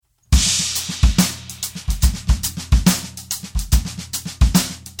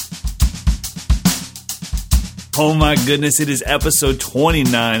Oh my goodness, it is episode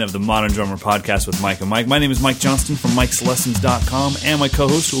 29 of the Modern Drummer Podcast with Mike and Mike. My name is Mike Johnston from Mike'sLessons.com, and my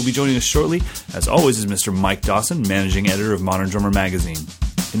co-host who will be joining us shortly, as always, is Mr. Mike Dawson, managing editor of Modern Drummer Magazine.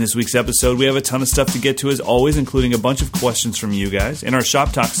 In this week's episode, we have a ton of stuff to get to as always, including a bunch of questions from you guys. In our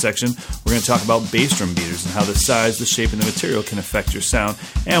Shop Talk section, we're going to talk about bass drum beaters and how the size, the shape, and the material can affect your sound,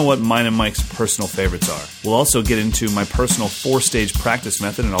 and what mine and Mike's personal favorites are. We'll also get into my personal 4-stage practice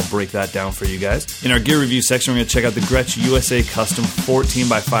method, and I'll break that down for you guys. In our gear review section, we're going to check out the Gretsch USA Custom 14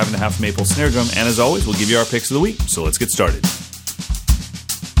 by 5.5 maple snare drum, and as always, we'll give you our picks of the week. So let's get started.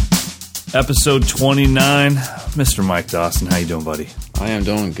 Episode 29. Mr. Mike Dawson, how you doing, buddy? I am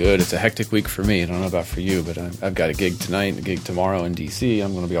doing good. It's a hectic week for me. I don't know about for you, but I've got a gig tonight and a gig tomorrow in D.C.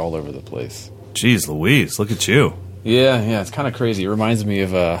 I'm going to be all over the place. Jeez Louise, look at you. Yeah, it's kind of crazy. It reminds me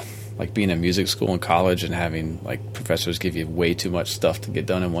of like being in music school in college and having like professors give you way too much stuff to get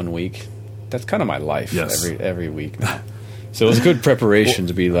done in 1 week. That's kind of my life every week now. So it was good preparation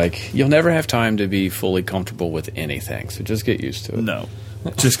to be like, you'll never have time to be fully comfortable with anything, so just get used to it. No.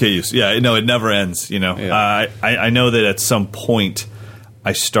 Just get used to it. Yeah, no, it never ends, you know. Yeah. I know that at some point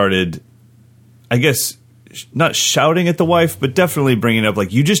I started, I guess, not shouting at the wife, but definitely bringing up,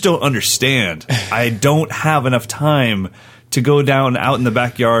 like, you just don't understand. I don't have enough time to go down out in the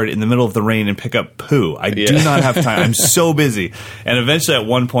backyard in the middle of the rain and pick up poo. I do not have time. I'm so busy. And eventually at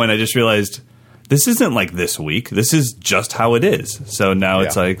one point I just realized, this isn't like this week. This is just how it is. So now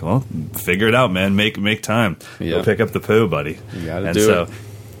it's like, well, figure it out, man. Make time. Go pick up the poo, buddy. You gotta do it.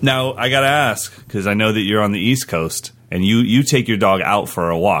 Now I gotta ask, because I know that you're on the East Coast and you take your dog out for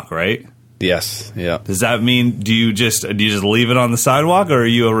a walk, right? Yes. Yeah. Does that mean do you just leave it on the sidewalk, or are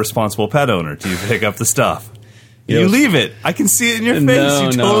you a responsible pet owner? Do you pick up the stuff? You leave it. I can see it in your face.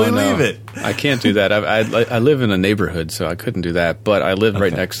 You totally leave it. I can't do that. I live in a neighborhood, so I couldn't do that. But I live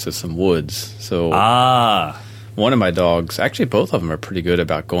right next to some woods. So one of my dogs, actually both of them, are pretty good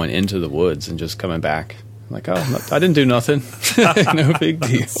about going into the woods and just coming back. I'm like, I didn't do nothing. No big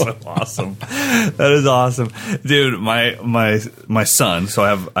deal. That's so awesome. That is awesome, dude. My son. So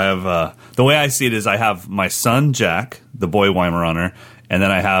I have the way I see it is I have my son Jack, the boy Weimaraner, and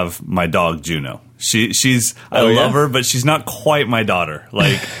then I have my dog Juno. She's I love her, but she's not quite my daughter.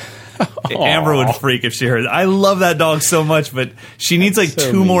 Like Amber would freak if she heard. I love that dog so much, but she needs like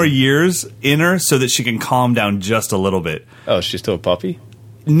so 2 more years in her so that she can calm down just a little bit. Oh, she's still a puppy?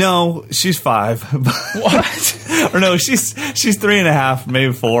 No, she's 5. What? Or no, she's 3.5,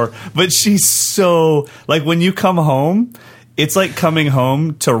 maybe 4. But she's so, like, when you come home, it's like coming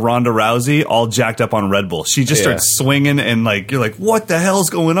home to Ronda Rousey all jacked up on Red Bull. She just starts swinging, and like you're like, what the hell's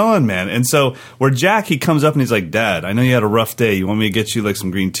going on, man? And so where Jack, he comes up and he's like, Dad, I know you had a rough day. You want me to get you like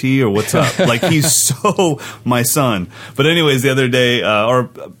some green tea or what's up? Like, he's so my son. But anyways, the other day, or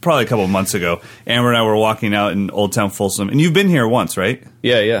probably a couple of months ago, Amber and I were walking out in Old Town Folsom. And you've been here once, right?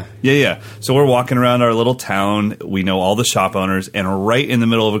 Yeah. So we're walking around our little town. We know all the shop owners, and right in the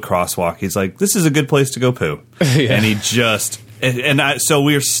middle of a crosswalk, he's like, this is a good place to go poo. And he just... So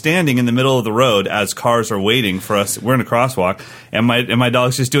we're standing in the middle of the road as cars are waiting for us. We're in a crosswalk, and my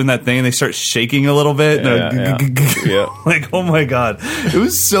dog's just doing that thing, and they start shaking a little bit. Like, oh my God. It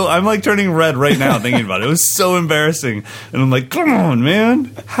was so... I'm like turning red right now thinking about it. It was so embarrassing. And I'm like, come on,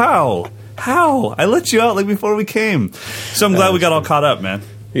 man. How? I let you out like before we came. So I'm glad we got all caught up, man.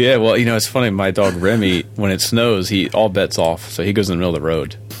 Yeah, well, you know, it's funny. My dog Remy, when it snows, he all bets off. So he goes in the middle of the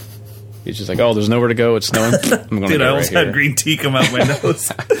road. He's just like, oh, there's nowhere to go. It's snowing. I'm going Dude, I almost had green tea come out my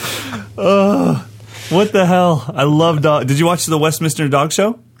nose. Oh, what the hell? I love dog. Did you watch the Westminster Dog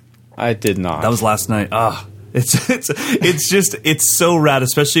Show? I did not. That was last night. It's so rad,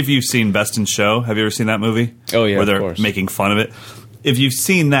 especially if you've seen Best in Show. Have you ever seen that movie? Oh, yeah, where they're making fun of it. If you've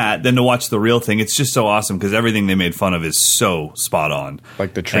seen that, then to watch the real thing, it's just so awesome because everything they made fun of is so spot on.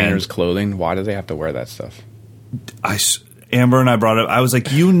 Like the trainer's clothing. Why do they have to wear that stuff? Amber and I brought it up. I was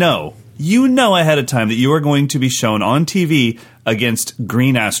like, you know ahead of time that you are going to be shown on TV against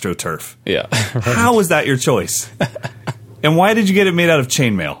green AstroTurf. Yeah. Right. How was that your choice? And why did you get it made out of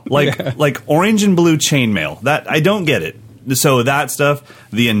chainmail? Like orange and blue chainmail. That I don't get it. So that stuff,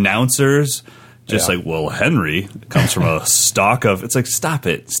 the announcers, just like, well, Henry comes from a stock of... It's like, stop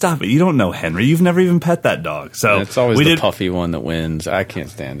it. You don't know Henry. You've never even pet that dog. So and it's always the puffy one that wins. I can't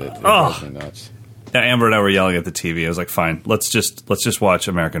stand it. It drives me nuts. Amber and I were yelling at the TV. I was like, fine, let's just watch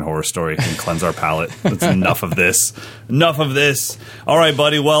American Horror Story and cleanse our palate. That's enough of this. All right,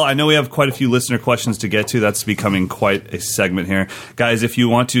 buddy. Well, I know we have quite a few listener questions to get to. That's becoming quite a segment here. Guys, if you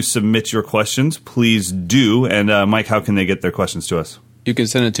want to submit your questions, please do. And Mike, how can they get their questions to us? You can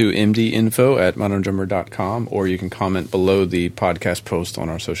send it to mdinfo@moderndrummer.com, or you can comment below the podcast post on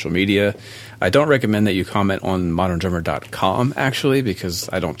our social media. I don't recommend that you comment on moderndrummer.com, actually, because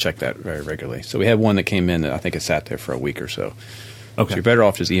I don't check that very regularly. So we had one that came in that I think it sat there for a week or so. Okay. So you're better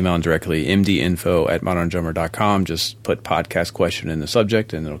off just emailing directly, mdinfo@moderndrummer.com. Just put podcast question in the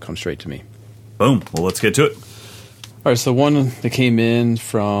subject, and it'll come straight to me. Boom. Well, let's get to it. All right, so one that came in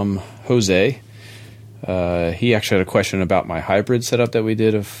from Jose. He actually had a question about my hybrid setup that we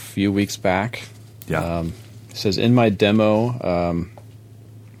did a few weeks back. Yeah. It says, in my demo,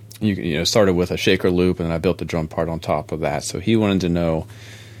 you started with a shaker loop, and then I built the drum part on top of that. So he wanted to know,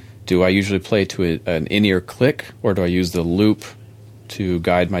 do I usually play to an in-ear click, or do I use the loop to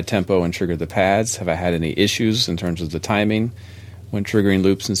guide my tempo and trigger the pads? Have I had any issues in terms of the timing when triggering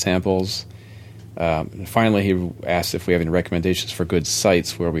loops and samples? Finally, he asked if we have any recommendations for good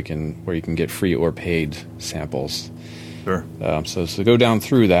sites where you can get free or paid samples. Sure. So to go down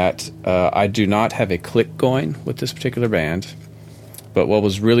through that, I do not have a click going with this particular band, but what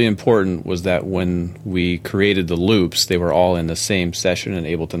was really important was that when we created the loops, they were all in the same session in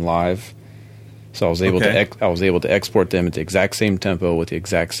Ableton Live. So I was able to export them at the exact same tempo with the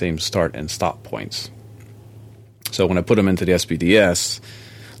exact same start and stop points. So when I put them into the SPDS,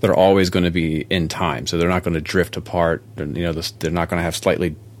 they're always going to be in time, so they're not going to drift apart. They're not going to have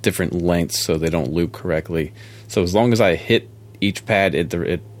slightly different lengths, so they don't loop correctly. So as long as I hit each pad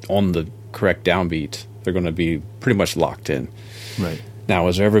on the correct downbeat, they're going to be pretty much locked in. Right. Now,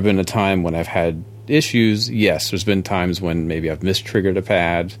 has there ever been a time when I've had issues? Yes, there's been times when maybe I've mistriggered a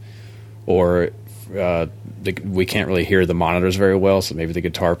pad, or we can't really hear the monitors very well, so maybe the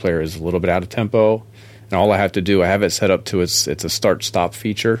guitar player is a little bit out of tempo. And all I have to do, I have it set up to it's a start-stop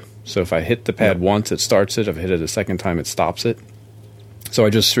feature. So if I hit the pad once, it starts it. If I hit it a second time, it stops it. So I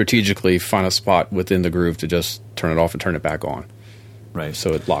just strategically find a spot within the groove to just turn it off and turn it back on. Right.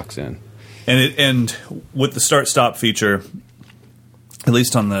 So it locks in. And with the start-stop feature, at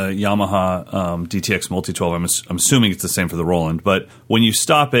least on the Yamaha DTX Multi-12, I'm assuming it's the same for the Roland, but when you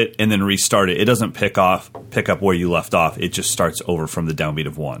stop it and then restart it, it doesn't pick up where you left off. It just starts over from the downbeat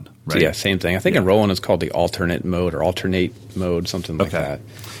of 1, right? Yeah, same thing. I think in Roland it's called the alternate mode, something like that.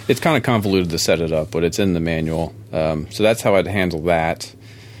 It's kind of convoluted to set it up, but it's in the manual. So that's how I'd handle that.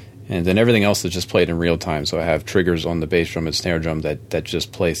 And then everything else is just played in real time. So I have triggers on the bass drum and snare drum that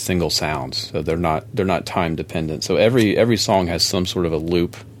just play single sounds. So they're not time dependent. So every song has some sort of a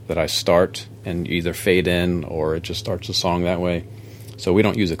loop that I start and either fade in or it just starts the song that way. So we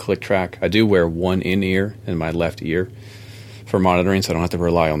don't use a click track. I do wear one in-ear in my left ear for monitoring, so I don't have to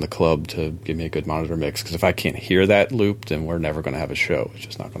rely on the club to give me a good monitor mix. Because if I can't hear that loop, then we're never going to have a show. It's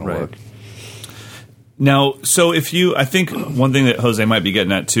just not going to work. Now, so I think one thing that Jose might be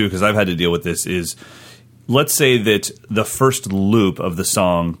getting at too, because I've had to deal with this, is let's say that the first loop of the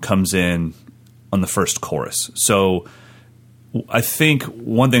song comes in on the first chorus. So I think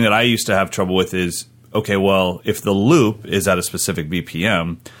one thing that I used to have trouble with is, okay, well, if the loop is at a specific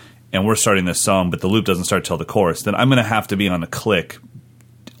BPM and we're starting this song, but the loop doesn't start till the chorus, then I'm going to have to be on a click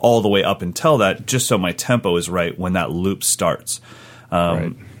all the way up until that, just so my tempo is right when that loop starts.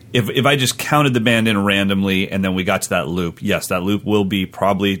 Right. If I just counted the band in randomly and then we got to that loop, yes, that loop will be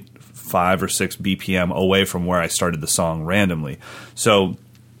probably 5 or 6 BPM away from where I started the song randomly. So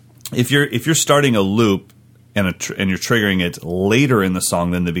if you're starting a loop and you're triggering it later in the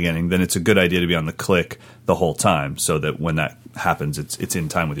song than the beginning, then it's a good idea to be on the click the whole time, so that when that happens, it's in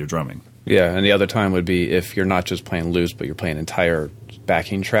time with your drumming. Yeah, and the other time would be if you're not just playing loops, but you're playing entire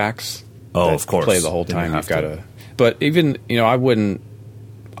backing tracks. Oh, of course. Play the whole time. You've got to. But even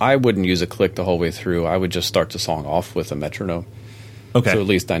I wouldn't use a click the whole way through. I would just start the song off with a metronome. Okay. So at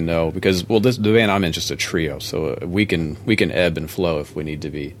least I know, because the band I'm in is just a trio, so we can ebb and flow if we need to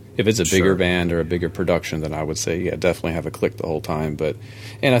be. If it's a bigger band or a bigger production, then I would say definitely have a click the whole time.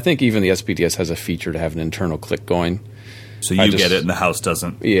 And I think even the SPDS has a feature to have an internal click going. So you get it and the house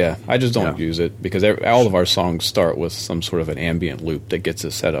doesn't. Yeah, I just don't use it because all of our songs start with some sort of an ambient loop that gets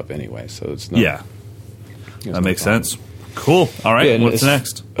us set up anyway. So it's that makes sense. Cool. All right. What's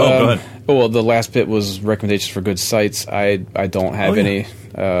next? Go ahead. Well, the last bit was recommendations for good sites. I don't have any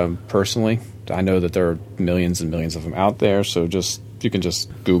personally. I know that there are millions and millions of them out there. So you can just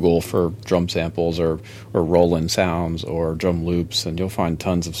Google for drum samples or Roland sounds or drum loops, and you'll find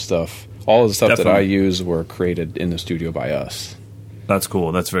tons of stuff. All of the stuff that I use were created in the studio by us. That's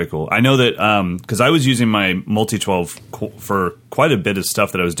cool. That's very cool. I know that because I was using my Multi-12 for quite a bit of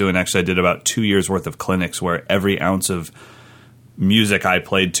stuff that I was doing. Actually, I did about 2 years worth of clinics where every ounce of music I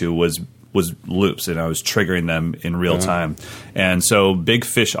played to was was loops, and I was triggering them in real time. And so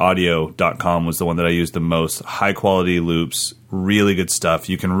bigfishaudio.com was the one that I used the most. High quality loops, really good stuff.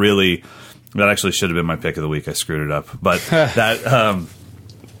 You can really, that actually should have been my pick of the week. I screwed it up. But that,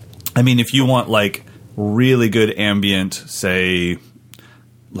 I mean, if you want like really good ambient, say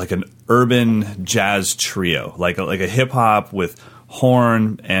like an urban jazz trio, like a hip hop with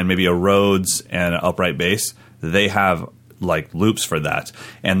horn and maybe a Rhodes and an upright bass, they have like loops for that.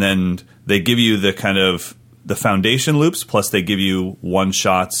 And then they give you the kind of the foundation loops, plus they give you one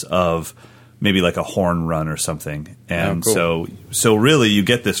shots of maybe like a horn run or something. And so really you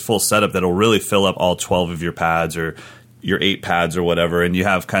get this full setup that'll really fill up all 12 of your pads or your 8 pads or whatever. And you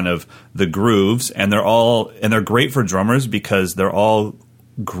have kind of the grooves, and they're great for drummers because they're all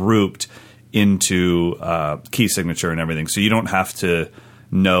grouped into key signature and everything. So you don't have to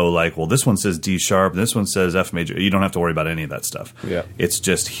know like, well, this one says D sharp, and this one says F major. You don't have to worry about any of that stuff. Yeah. It's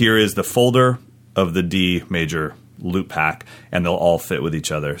just, here is the folder of the D major loop pack, and they'll all fit with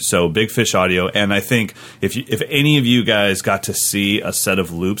each other. So Big Fish Audio, and I think if any of you guys got to see a set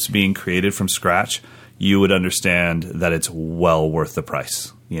of loops being created from scratch, you would understand that it's well worth the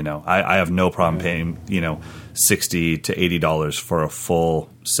price. You know, I have no problem paying, $60 to $80 for a full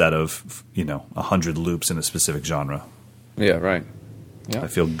set of, 100 loops in a specific genre. Yeah, right. Yeah. I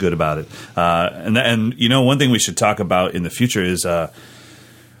feel good about it. And one thing we should talk about in the future is, I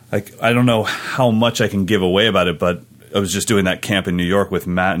don't know how much I can give away about it, but I was just doing that camp in New York with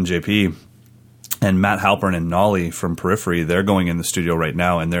Matt and JP, and Matt Halpern and Nolly from Periphery. They're going in the studio right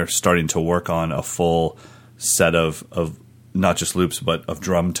now, and they're starting to work on a full set of not just loops, but of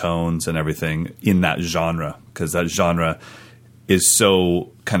drum tones and everything in that genre, because that genre is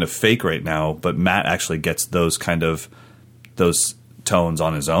so kind of fake right now. But Matt actually gets those tones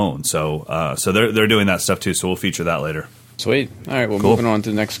on his own. So they're doing that stuff too. So we'll feature that later. Sweet. All right. Well, moving on to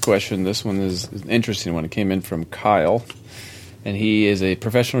the next question. This one is an interesting one. It came in from Kyle, and he is a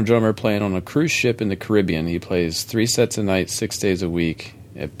professional drummer playing on a cruise ship in the Caribbean. He plays 3 sets a night, 6 days a week.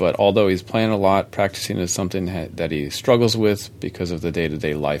 But although he's playing a lot, practicing is something that he struggles with because of the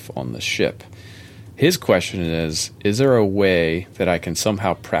day-to-day life on the ship. His question is there a way that I can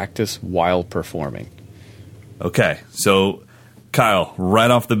somehow practice while performing? Okay, so Kyle, right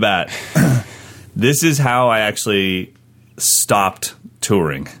off the bat, this is how I actually stopped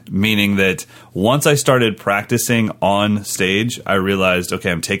touring, meaning that once I started practicing on stage, I realized, okay,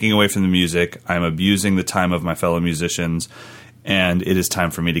 I'm taking away from the music, I'm abusing the time of my fellow musicians, and it is time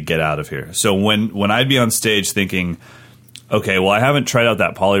for me to get out of here. So when I'd be on stage thinking, okay, well, I haven't tried out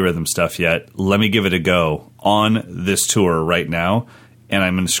that polyrhythm stuff yet, let me give it a go on this tour right now, and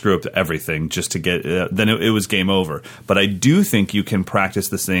I'm going to screw up everything just to get then it was game over. But I do think you can practice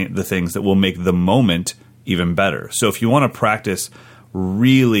the things that will make the moment even better. So if you want to practice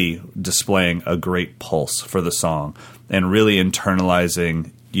really displaying a great pulse for the song and really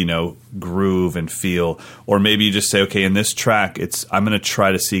internalizing, groove and feel, or maybe you just say, okay, in this track, I'm going to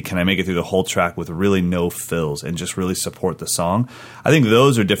try to see, can I make it through the whole track with really no fills and just really support the song? I think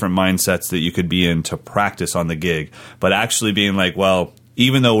those are different mindsets that you could be in to practice on the gig, but actually being like, well,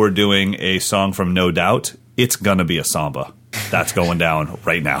 even though we're doing a song from No Doubt, it's going to be a samba. That's going down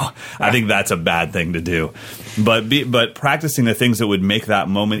right now. I think that's a bad thing to do. But practicing the things that would make that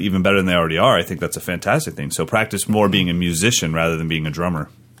moment even better than they already are, I think that's a fantastic thing. So practice more being a musician rather than being a drummer.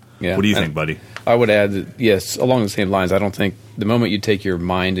 Yeah. What do you think, buddy? I would add that, yes, along the same lines, I don't think the moment you take your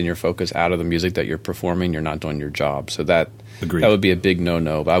mind and your focus out of the music that you're performing, you're not doing your job. So that would be a big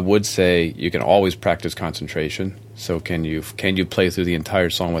no-no. But I would say you can always practice concentration. So can you play through the entire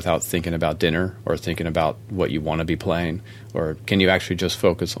song without thinking about dinner or thinking about what you want to be playing? Or can you actually just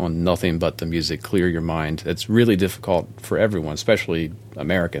focus on nothing but the music, clear your mind? It's really difficult for everyone, especially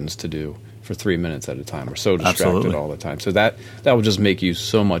Americans, to do for 3 minutes at a time. We're so distracted all the time. So that will just make you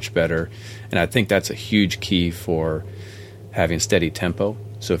so much better. And I think that's a huge key for having steady tempo.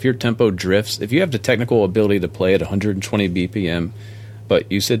 So if your tempo drifts, if you have the technical ability to play at 120 BPM,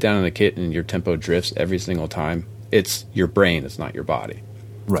 but you sit down in the kit and your tempo drifts every single time, it's your brain, it's not your body.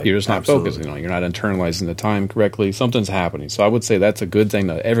 Right. You're just not focusing on it. You're not internalizing the time correctly. Something's happening. So I would say that's a good thing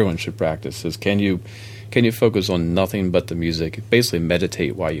that everyone should practice is can you focus on nothing but the music? Basically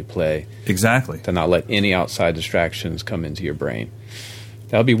meditate while you play. Exactly. To not let any outside distractions come into your brain.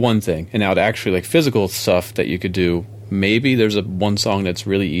 That would be one thing. And now to actually like physical stuff that you could do, maybe there's one song that's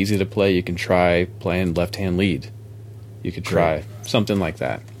really easy to play. You can try playing left-hand lead. You could try something like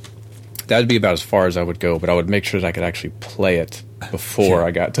that. That would be about as far as I would go, but I would make sure that I could actually play it before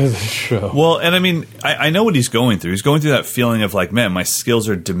I got to the show. Well, and I mean, I know what he's going through. He's going through that feeling of like, man, my skills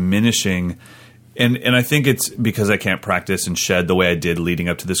are diminishing And I think it's because I can't practice and shed the way I did leading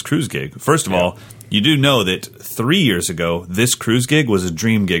up to this cruise gig. First of all, you do know that 3 years ago, this cruise gig was a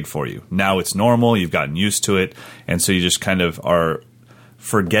dream gig for you. Now it's normal. You've gotten used to it. And so you just kind of are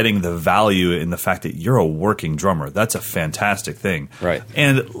forgetting the value in the fact that you're a working drummer. That's a fantastic thing. Right.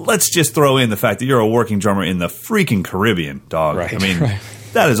 And let's just throw in the fact that you're a working drummer in the freaking Caribbean, dog. Right. I mean, right.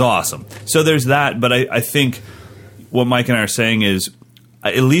 That is awesome. So there's that. But I think what Mike and I are saying is,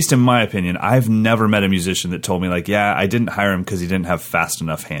 at least in my opinion, I've never met a musician that told me, like, yeah, I didn't hire him because he didn't have fast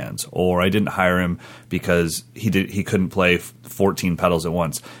enough hands, or I didn't hire him because he couldn't play 14 pedals at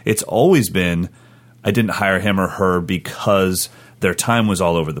once. It's always been, I didn't hire him or her because their time was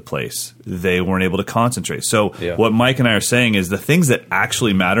all over the place. They weren't able to concentrate. So what Mike and I are saying is the things that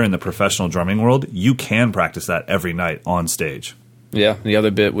actually matter in the professional drumming world, you can practice that every night on stage. Yeah. The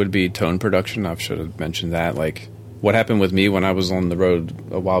other bit would be tone production. I should have mentioned that. Like, what happened with me when I was on the road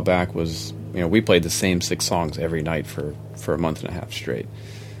a while back was, we played the same 6 songs every night for a month and a half straight.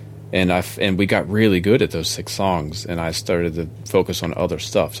 And we got really good at those 6 songs, and I started to focus on other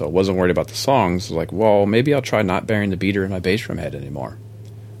stuff. So I wasn't worried about the songs. I was like, well, maybe I'll try not burying the beater in my bass drum head anymore.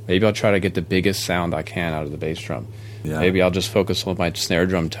 Maybe I'll try to get the biggest sound I can out of the bass drum. Yeah. Maybe I'll just focus on my snare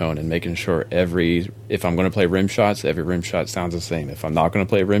drum tone and making sure if I'm going to play rim shots, every rim shot sounds the same. If I'm not going to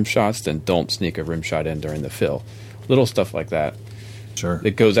play rim shots, then don't sneak a rim shot in during the fill. Little stuff like that. Sure.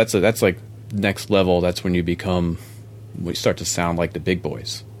 It goes. That's like next level. That's when we start to sound like the big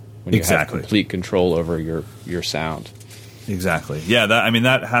boys. When you have complete control over your sound. Exactly. Yeah.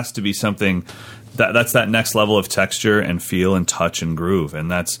 That has to be something. That's that next level of texture and feel and touch and groove. And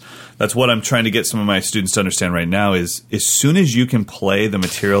that's what I'm trying to get some of my students to understand right now is as soon as you can play the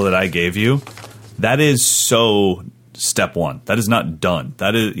material that I gave you, that is so step one. That is not done.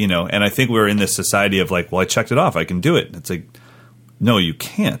 That is, and I think we're in this society of like, well, I checked it off. I can do it. It's like, no, you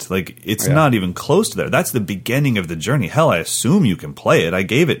can't. Like, it's not even close to there. That's the beginning of the journey. Hell, I assume you can play it. I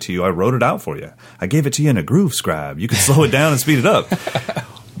gave it to you. I wrote it out for you. I gave it to you in a groove scribe. You can slow it down and speed it up.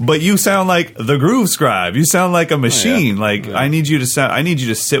 But you sound like the groove scribe. You sound like a machine. I need you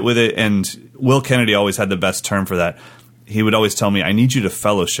to sit with it. And Will Kennedy always had the best term for that. He would always tell me, I need you to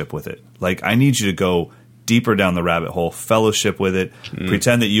fellowship with it. Like, I need you to go deeper down the rabbit hole, fellowship with it,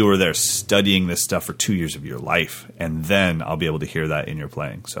 pretend that you were there studying this stuff for 2 years of your life, and then I'll be able to hear that in your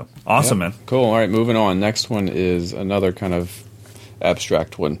playing. So, awesome, man. Cool. All right, moving on. Next one is another kind of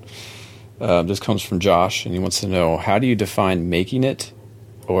abstract one. This comes from Josh, and he wants to know, how do you define making it,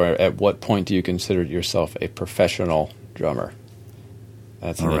 or at what point do you consider yourself a professional drummer?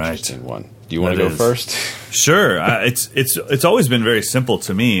 That's an interesting one. Do you want to go first? Sure. It's always been very simple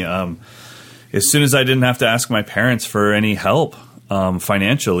to me. As soon as I didn't have to ask my parents for any help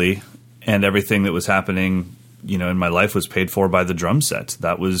financially, and everything that was happening, in my life was paid for by the drum set.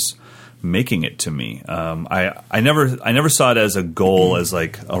 That was making it to me. I never saw it as a goal, as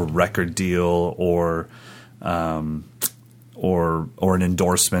like a record deal or an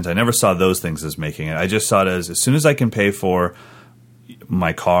endorsement. I never saw those things as making it. I just saw it as soon as I can pay for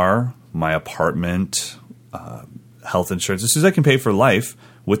my car, my apartment, health insurance, as soon as I can pay for life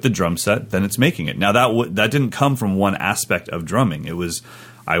with the drum set, then it's making it. Now that didn't come from one aspect of drumming. It was,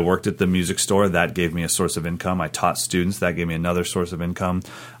 I worked at the music store, that gave me a source of income. I taught students, that gave me another source of income.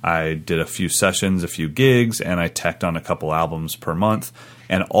 I did a few sessions, a few gigs, and I tacked on a couple albums per month.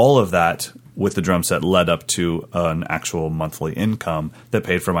 And all of that with the drum set led up to an actual monthly income that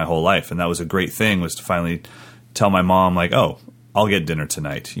paid for my whole life. And that was a great thing, was to finally tell my mom, like, oh, I'll get dinner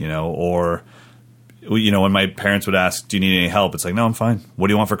tonight, or when my parents would ask, do you need any help? It's like, no, I'm fine. What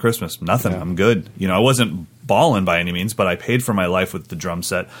do you want for Christmas? Nothing. Yeah. I'm good. I wasn't balling by any means, but I paid for my life with the drum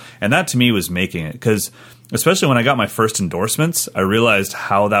set. And that to me was making it, because especially when I got my first endorsements, I realized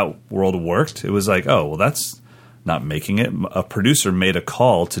how that world worked. It was like, oh, well, that's not making it. A producer made a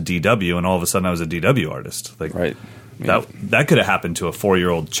call to DW, and all of a sudden I was a DW artist. Like, right. Yeah. That could have happened to a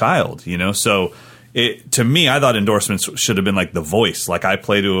 4-year-old child, So to me, I thought endorsements should have been like The Voice. Like, I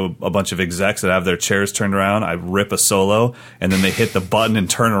play to a bunch of execs that have their chairs turned around. I rip a solo, and then they hit the button and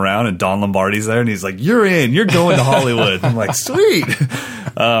turn around, and Don Lombardi's there, and he's like, "You're in. You're going to Hollywood." I'm like, "Sweet,"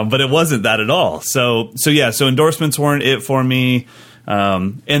 but it wasn't that at all. So endorsements weren't it for me.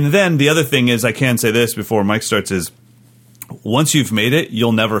 And then the other thing is, I can say this before Mike starts, is once you've made it,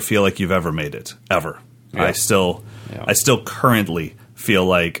 you'll never feel like you've ever made it, ever. Yeah. I still currently feel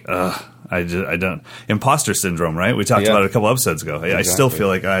like, I don't. Imposter syndrome, right? We talked about it a couple episodes ago. Exactly. I still feel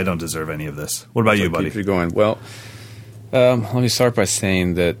like I don't deserve any of this. What about you, buddy? Keep you going. Well, let me start by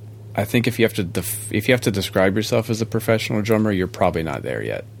saying that I think if you have to describe yourself as a professional drummer, you're probably not there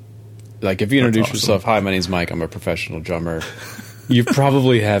yet. Like, if you introduce yourself, "Hi, my name's Mike. I'm a professional drummer," you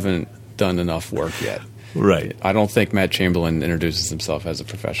probably haven't done enough work yet. Right. I don't think Matt Chamberlain introduces himself as a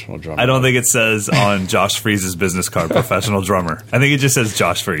professional drummer. I don't think it says on Josh Freese's business card, professional drummer. I think it just says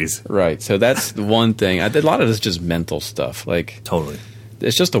Josh Freese. Right. So that's the one thing. A lot of it's just mental stuff. Like, totally.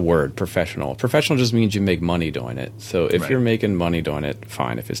 It's just a word, professional. Professional just means you make money doing it. So if you're making money doing it,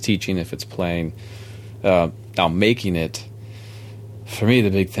 fine. If it's teaching, if it's playing. Now, making it, for me, the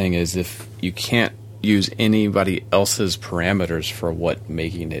big thing is if you can't use anybody else's parameters for what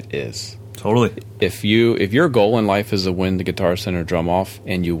making it is. Totally. If your goal in life is to win the Guitar Center Drum Off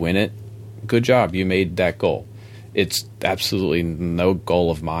and you win it, good job. You made that goal. It's absolutely no goal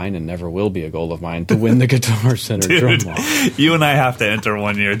of mine and never will be a goal of mine to win the Guitar Center Drum Off. You and I have to enter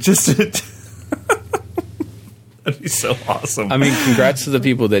one year just to... That'd be so awesome. I mean, congrats to the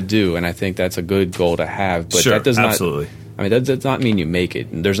people that do, and I think that's a good goal to have. But sure, that does not, absolutely. I mean, that does not mean you make it.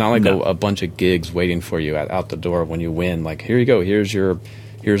 There's not like a bunch of gigs waiting for you out the door when you win. Like, here you go.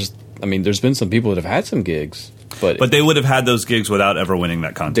 I mean, there's been some people that have had some gigs, but they would have had those gigs without ever winning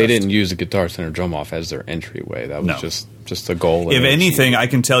that contest. They didn't use the Guitar Center Drum Off as their entryway. That was just a goal. If anything, I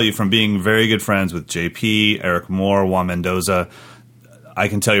can tell you from being very good friends with JP, Eric Moore, Juan Mendoza, I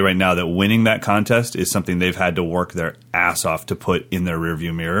can tell you right now that winning that contest is something they've had to work their ass off to put in their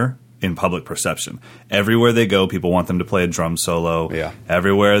rearview mirror in public perception. Everywhere they go, people want them to play a drum solo. Yeah.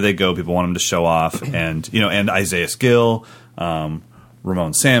 Everywhere they go, people want them to show off. And Isaiah Skill,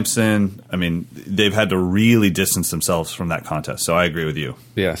 Ramon Sampson. I mean, they've had to really distance themselves from that contest. So I agree with you.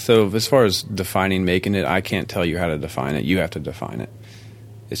 Yeah. So as far as defining making it, I can't tell you how to define it. You have to define it.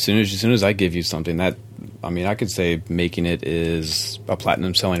 As soon as I give you something I could say making it is a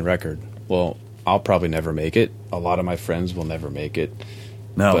platinum selling record. Well, I'll probably never make it. A lot of my friends will never make it.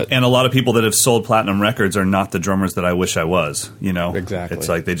 No, and a lot of people that have sold platinum records are not the drummers that I wish I was, Exactly. It's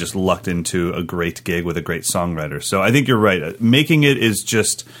like they just lucked into a great gig with a great songwriter. So I think you're right. Making it is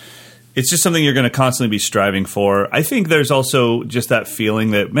just something you're going to constantly be striving for. I think there's also just that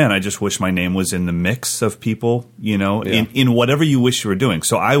feeling that, man, I just wish my name was in the mix of people, in whatever you wish you were doing.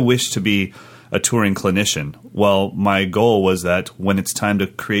 So I wish to be a touring clinician. Well, my goal was that when it's time to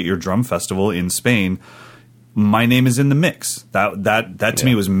create your drum festival in Spain, my name is in the mix. That to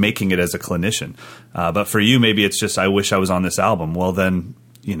me was making it as a clinician. But for you, maybe it's just, I wish I was on this album. Well, then,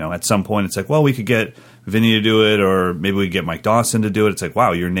 at some point it's like, well, we could get Vinny to do it, or maybe we get Mike Dawson to do it. It's like,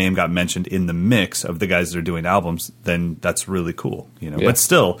 wow, your name got mentioned in the mix of the guys that are doing albums. Then that's really cool, Yeah. But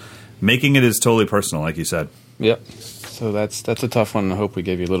still, making it is totally personal, like you said. Yep. So that's a tough one. I hope we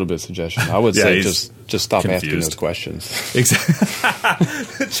gave you a little bit of suggestion. I would say just stop asking those questions.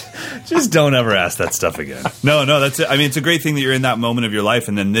 Exactly. Just don't ever ask that stuff again. No, that's it. I mean, it's a great thing that you're in that moment of your life,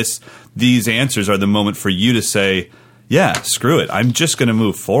 and then these answers are the moment for you to say, yeah, screw it. I'm just going to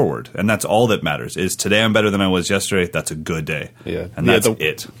move forward, and that's all that matters. Is today I'm better than I was yesterday? That's a good day. Yeah, and that's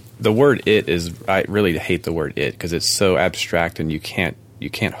it. The word "it" is. I really hate the word "it" because it's so abstract, and you can't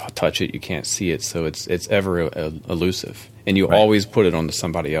touch it, you can't see it, so it's ever elusive, and you always put it onto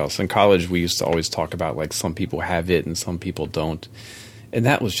somebody else. In college, we used to always talk about like some people have it and some people don't, and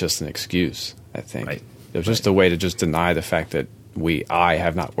that was just an excuse. I think it was just a way to just deny the fact that I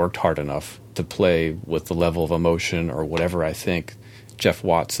have not worked hard enough to play with the level of emotion or whatever I think Jeff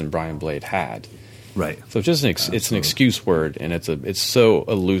Watts and Brian Blade had. Right. So it's just it's an excuse word, and it's so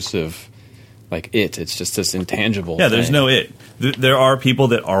elusive. Like it's just this intangible thing. There's no it. There are people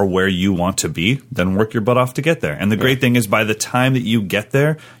that are where you want to be, then work your butt off to get there. And the great thing is by the time that you get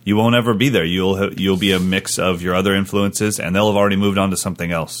there, you won't ever be there. You'll be a mix of your other influences, and they'll have already moved on to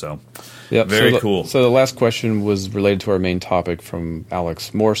something else. So very cool. So the last question was related to our main topic from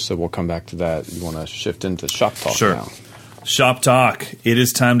Alex Morse, so we'll come back to that. You want to shift into Shop Talk now? Shop Talk. It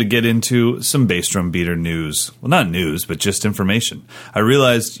is time to get into some bass drum beater news. Well, not news, but just information. I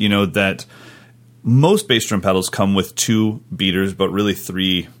realized, that most bass drum pedals come with 2 beaters, but really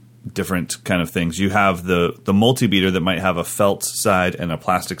 3 different kind of things. You have the multi-beater that might have a felt side and a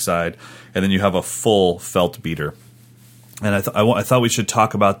plastic side, and then you have a full felt beater. And I thought we should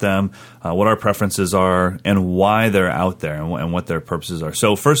talk about them, what our preferences are, and why they're out there, and what their purposes are.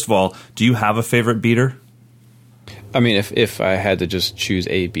 So first of all, do you have a favorite beater? I mean, if I had to just choose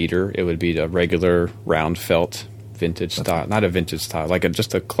a beater, it would be a regular round felt vintage style, not a vintage style, like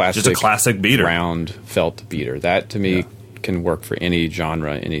just a classic beater, round felt beater. That to me can work for any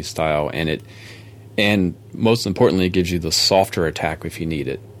genre, any style, and most importantly, it gives you the softer attack if you need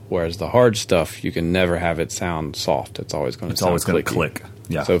it. Whereas the hard stuff, you can never have it sound soft. It's always going to click.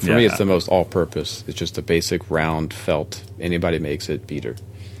 Yeah. So for me, it's the most all-purpose. It's just a basic round felt. Anybody makes it beater.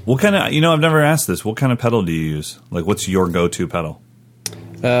 What kind of? I've never asked this. What kind of pedal do you use? Like, what's your go-to pedal?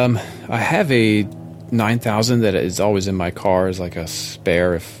 I have a 9000 that is always in my car as like a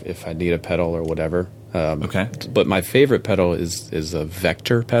spare if I need a pedal or whatever. Okay. But my favorite pedal is a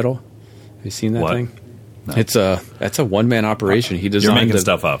Vector pedal. Have you seen that thing? No. That's a one-man operation. He designed. You're making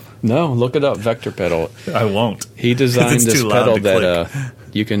stuff up. No, look it up. Vector pedal. I won't. He designed this pedal that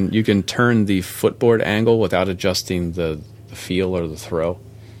you can turn the footboard angle without adjusting the feel or the throw.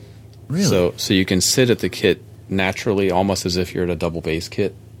 Really? So you can sit at the kit naturally, almost as if you're at a double bass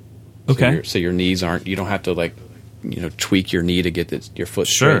kit. Okay. So your knees aren't. You don't have to tweak your knee to get your foot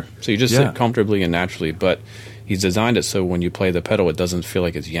sure. straight. So you just sit comfortably and naturally. But he's designed it so when you play the pedal, it doesn't feel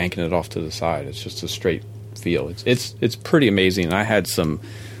like it's yanking it off to the side. It's just a straight feel. It's pretty amazing. I had some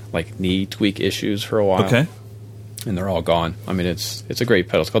like knee tweak issues for a while. Okay. And they're all gone. I mean, it's a great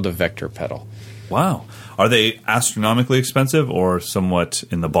pedal. It's called the Vector pedal. Wow. Are they astronomically expensive or somewhat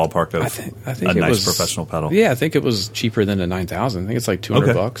in the ballpark of I think a nice professional pedal? Yeah, I think it was cheaper than the 9000. I think it's like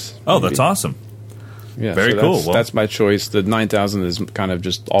 $200. Oh, maybe. That's awesome. Yeah, very cool. Well, that's my choice. The 9000 is kind of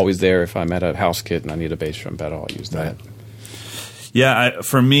just always there. If I'm at a house kit and I need a bass drum pedal, I'll use that. Right. Yeah,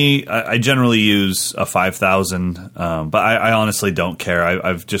 for me, I generally use a 5000, but I honestly don't care.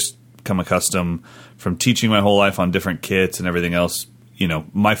 I've just come accustomed from teaching my whole life on different kits and everything else.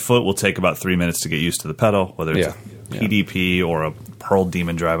 My foot will take about 3 minutes to get used to the pedal, whether it's a PDP or a Pearl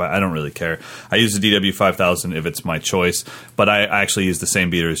Demon Drive. I don't really care. I use the DW5000 if it's my choice, but I actually use the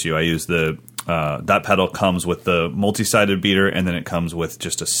same beater as you. I use that pedal comes with the multi-sided beater, and then it comes with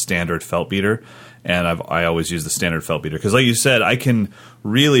just a standard felt beater. And I always use the standard felt beater because, like you said, I can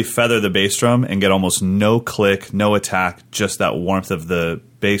really feather the bass drum and get almost no click, no attack, just that warmth of the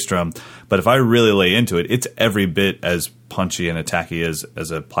bass drum. But if I really lay into it, it's every bit as punchy and attacky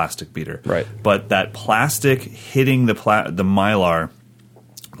as a plastic beater. Right. But that plastic hitting the Mylar,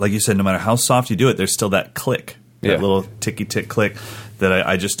 like you said, no matter how soft you do it, there's still that click, that little ticky-tick click that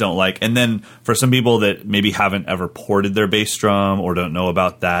I just don't like. And then for some people that maybe haven't ever ported their bass drum or don't know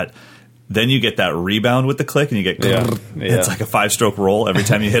about that, then you get that rebound with the click, and you get it's like a 5-stroke roll every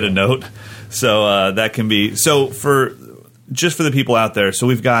time you hit a note. So that can be for the people out there. So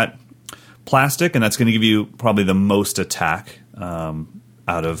we've got plastic, and that's going to give you probably the most attack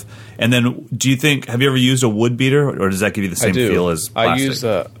out of. And then, have you ever used a wood beater, or does that give you the same feel as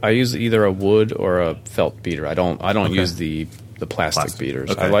plastic? I use either a wood or a felt beater. I don't use the plastic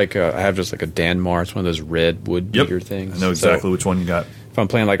beaters. Okay. I have just like a Danmar. It's one of those red wood beater things. I know exactly which one you got. If I'm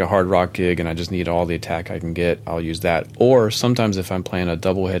playing like a hard rock gig and I just need all the attack I can get, I'll use that. Or sometimes if I'm playing a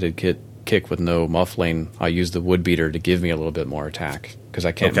double-headed kick with no muffling, I use the wood beater to give me a little bit more attack because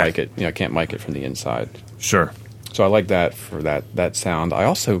I can't mic it. I can't mic it from the inside. Sure. So I like that for that sound. I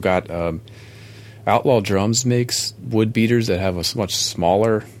also got Outlaw Drums makes wood beaters that have a much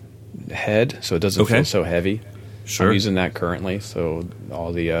smaller head, so it doesn't feel so heavy. Sure. I'm using that currently. So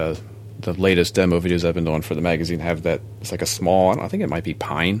all the latest demo videos I've been doing for the magazine have that. It's like a small, I think it might be a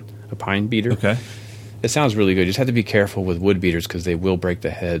pine beater. Okay. It sounds really good. You just have to be careful with wood beaters because they will break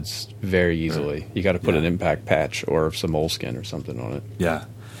the heads very easily. You got to put an impact patch or some moleskin or something on it. Yeah.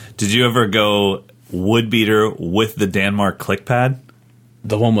 Did you ever go wood beater with the Danmar click pad?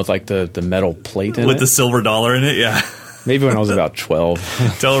 The one with like the metal plate in it? With the silver dollar in it, yeah. Maybe when I was about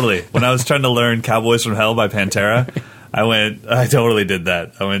 12. Totally. When I was trying to learn Cowboys from Hell by Pantera, I totally did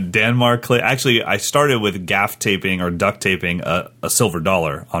that. I went Danmar click. Actually, I started with gaff taping or duct taping a silver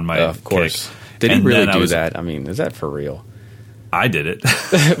dollar on my of course. kick. Did he really do that? I mean, is that for real? I did it.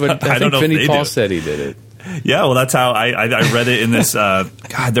 But I think Vinnie Paul said he did it. Yeah, well, that's how I read it in this.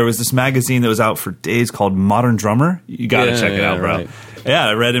 There was this magazine that was out for days called Modern Drummer. You got to check it out, bro. Right. Yeah,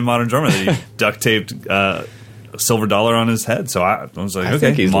 I read in Modern Drummer that he duct taped a silver dollar on his head. So I was like, I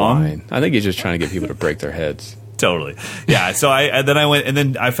think he's lying. I think he's just trying to get people to break their heads. Totally. Yeah. So I went, and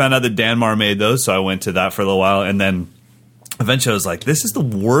then I found out that Danmar made those, so I went to that for a little while, and then eventually I was like, this is the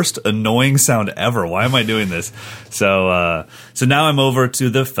worst annoying sound ever. Why am I doing this? So now I'm over to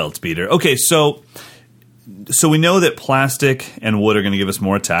the felt beater. Okay, so we know that plastic and wood are going to give us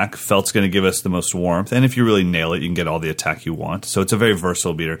more attack. Felt's going to give us the most warmth. And if you really nail it, you can get all the attack you want. So it's a very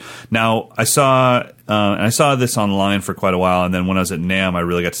versatile beater. Now, I saw this online for quite a while, and then when I was at NAMM, I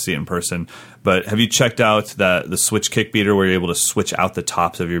really got to see it in person. But have you checked out the switch kick beater where you're able to switch out the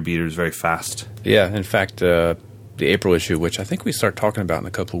tops of your beaters very fast? Yeah, in fact, the April issue, which I think we start talking about in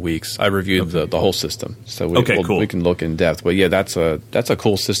a couple of weeks, I reviewed the whole system. So cool. We can look in depth. But yeah, that's a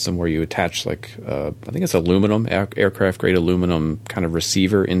cool system where you attach I think it's aluminum, aircraft grade aluminum kind of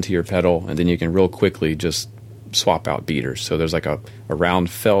receiver into your pedal, and then you can real quickly just swap out beaters. So there's like a round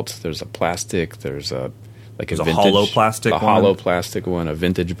felt, there's a plastic, there's a hollow plastic one. Hollow plastic one, a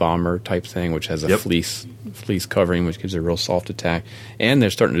vintage bomber type thing, which has a fleece covering, which gives it a real soft attack. And they're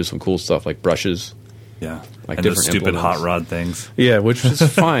starting to do some cool stuff like brushes. Yeah. Like and those stupid hot rod things. Yeah, which is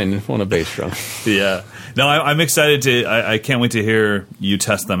fine on a bass drum. Yeah. No, I'm excited to. I can't wait to hear you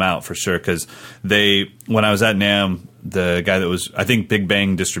test them out for sure. Because when I was at NAMM, the guy that was, I think Big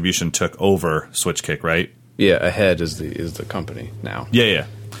Bang Distribution took over Switchkick, right? Yeah, Ahead is the company now. Yeah.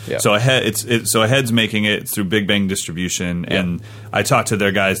 So Ahead's making it through Big Bang Distribution, and I talked to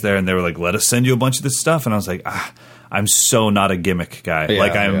their guys there, and they were like, "Let us send you a bunch of this stuff," and I was like, I'm so not a gimmick guy.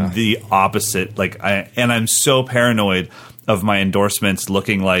 I'm the opposite. And I'm so paranoid of my endorsements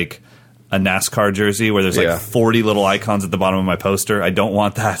looking like a NASCAR jersey where there's 40 little icons at the bottom of my poster. I don't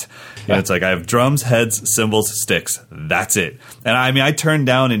want that. And it's like I have drums, heads, cymbals, sticks. That's it. And I mean, I turn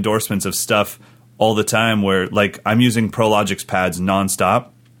down endorsements of stuff all the time where I'm using Prologic's pads nonstop.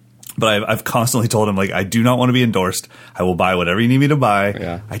 But I've constantly told him, I do not want to be endorsed. I will buy whatever you need me to buy.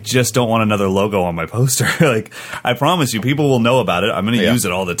 Yeah. I just don't want another logo on my poster. I promise you, people will know about it. I'm going to use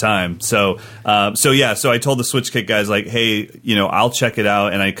it all the time. So I told the Switchkick guys, hey, I'll check it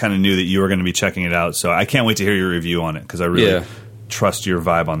out. And I kind of knew that you were going to be checking it out. So I can't wait to hear your review on it because I really trust your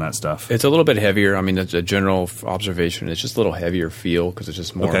vibe on that stuff. It's a little bit heavier. I mean, that's a general observation. It's just a little heavier feel because it's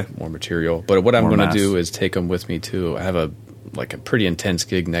just more material. But what I'm going to do is take them with me too. I have a pretty intense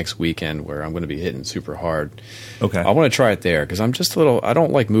gig next weekend where I'm going to be hitting super hard. Okay. I want to try it there because I'm just I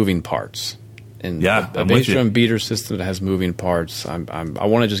don't like moving parts. And a bass drum beater system that has moving parts, I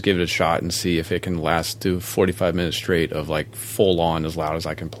want to just give it a shot and see if it can last through 45 minutes straight of full on as loud as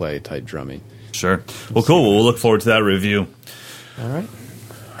I can play type drumming. Sure. Well, cool. We'll look forward to that review. All right.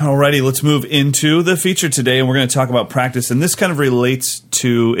 Alrighty, let's move into the feature today, and we're going to talk about practice. And this kind of relates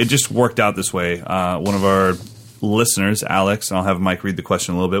to, it just worked out this way. One of our listeners, Alex, and I'll have Mike read the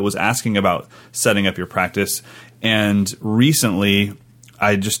question a little bit, was asking about setting up your practice. And recently,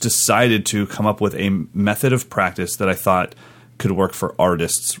 I just decided to come up with a method of practice that I thought could work for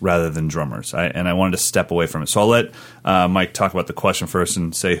artists rather than drummers. And I wanted to step away from it. So I'll let Mike talk about the question first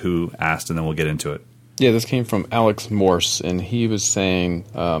and say who asked, and then we'll get into it. Yeah, this came from Alex Morse, and he was saying,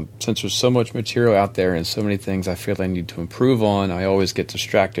 since there's so much material out there and so many things I feel I need to improve on, I always get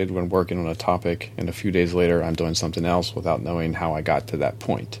distracted when working on a topic, and a few days later I'm doing something else without knowing how I got to that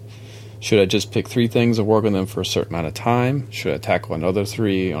point. Should I just pick 3 things and work on them for a certain amount of time? Should I tackle another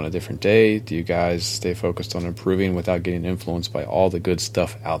 3 on a different day? Do you guys stay focused on improving without getting influenced by all the good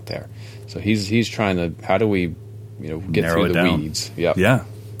stuff out there? So he's trying to, how do we get narrow through the down. weeds? Yep. Yeah,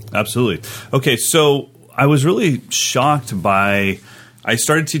 absolutely. Okay, so I was really shocked by, I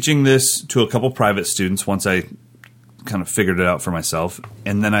started teaching this to a couple private students once I kind of figured it out for myself.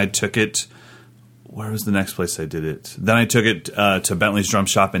 And then I took it, where was the next place I did it? Then I took it to Bentley's Drum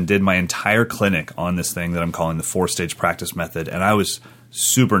Shop and did my entire clinic on this thing that I'm calling the 4-stage practice method. And I was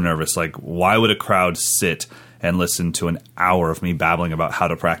super nervous. Why would a crowd sit and listen to an hour of me babbling about how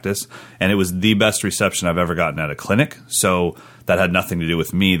to practice? And it was the best reception I've ever gotten at a clinic. So that had nothing to do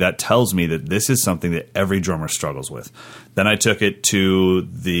with me. That tells me that this is something that every drummer struggles with. Then I took it to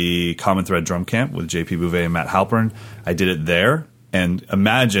the Common Thread Drum Camp with JP Bouvet and Matt Halpern. I did it there. And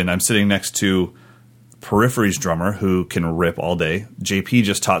imagine I'm sitting next to Periphery's drummer who can rip all day. JP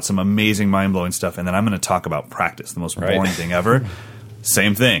just taught some amazing, mind-blowing stuff. And then I'm going to talk about practice, the most boring thing ever.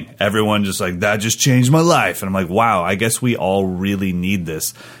 Same thing. Everyone just that just changed my life. And I'm like, wow, I guess we all really need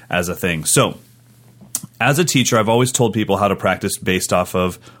this as a thing. So as a teacher, I've always told people how to practice based off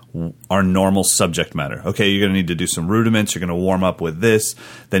of our normal subject matter. Okay, you're going to need to do some rudiments. You're going to warm up with this.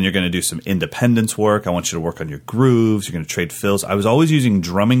 Then you're going to do some independence work. I want you to work on your grooves. You're going to trade fills. I was always using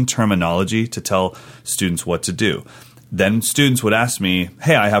drumming terminology to tell students what to do. Then students would ask me,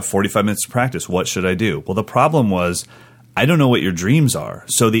 hey, I have 45 minutes to practice. What should I do? Well, the problem was I don't know what your dreams are.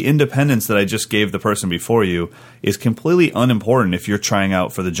 So the independence that I just gave the person before you is completely unimportant if you're trying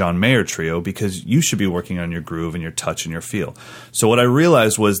out for the John Mayer trio, because you should be working on your groove and your touch and your feel. So what I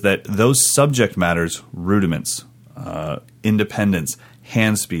realized was that those subject matters, rudiments, independence,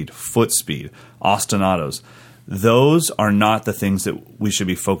 hand speed, foot speed, ostinatos, those are not the things that we should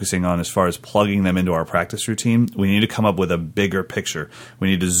be focusing on as far as plugging them into our practice routine. We need to come up with a bigger picture. We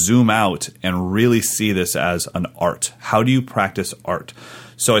need to zoom out and really see this as an art. How do you practice art?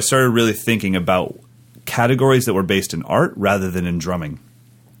 So I started really thinking about categories that were based in art rather than in drumming.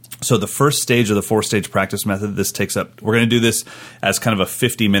 So the first stage of the 4-stage practice method, this takes up, we're going to do this as kind of a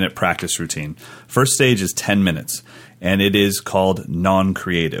 50-minute practice routine. First stage is 10 minutes, and it is called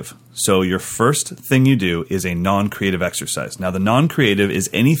non-creative. So your first thing you do is a non-creative exercise. Now, the non-creative is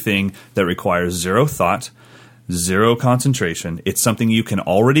anything that requires 0 thought, 0 concentration. It's something you can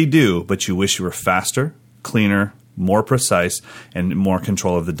already do, but you wish you were faster, cleaner, more precise, and more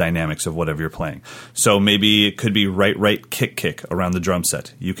control of the dynamics of whatever you're playing. So maybe it could be right, kick around the drum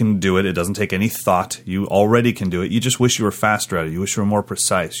set. You can do it. It doesn't take any thought. You already can do it. You just wish you were faster at it. You wish you were more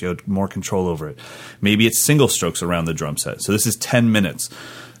precise. You had more control over it. Maybe it's single strokes around the drum set. So this is 10 minutes,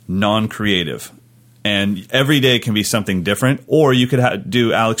 non-creative. And every day can be something different. Or you could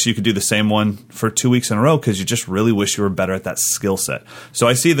Alex, you could do the same one for 2 weeks in a row because you just really wish you were better at that skill set. So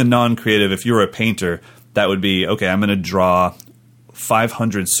I see the non-creative. If you were a painter, that would be, okay, I'm going to draw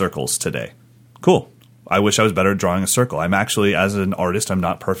 500 circles today. Cool. I wish I was better at drawing a circle. I'm actually, as an artist, I'm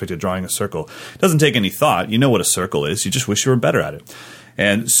not perfect at drawing a circle. It doesn't take any thought. You know what a circle is. You just wish you were better at it.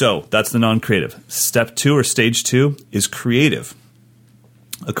 And so that's the non-creative. Step 2 or stage 2 is creative.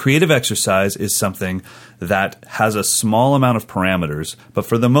 A creative exercise is something that has a small amount of parameters, but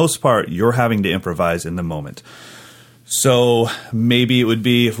for the most part, you're having to improvise in the moment. So maybe it would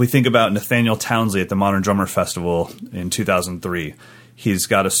be, if we think about Nathaniel Townsley at the Modern Drummer Festival in 2003, he's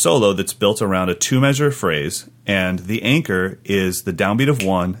got a solo that's built around a 2-measure phrase, and the anchor is the downbeat of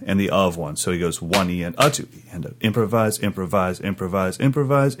 1 and the of 1. So he goes 1 E and 2 E and improvise, 1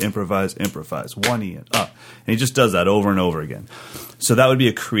 E and And he just does that over and over again. So that would be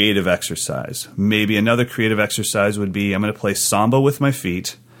a creative exercise. Maybe another creative exercise would be, I'm going to play samba with my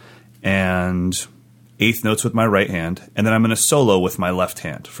feet and eighth notes with my right hand, and then I'm going to solo with my left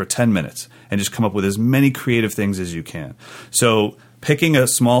hand for 10 minutes and just come up with as many creative things as you can. So picking a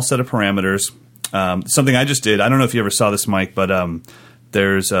small set of parameters, something I just did, I don't know if you ever saw this, Mike, but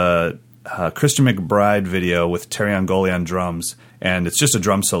there's a Christian McBride video with Terry Angoli on drums, and it's just a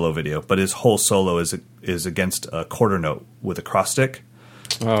drum solo video, but his whole solo is against a quarter note with a cross stick.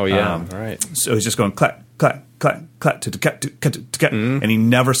 Oh, yeah, right. So he's just going clack, clack, clack, clack, and he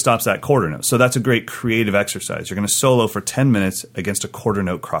never stops that quarter note. So that's a great creative exercise. You're going to solo for 10 minutes against a quarter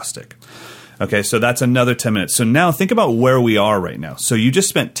note cross stick. Okay, so that's another 10 minutes. So now think about where we are right now. So you just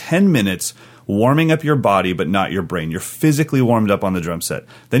spent 10 minutes warming up your body, but not your brain. You're physically warmed up on the drum set.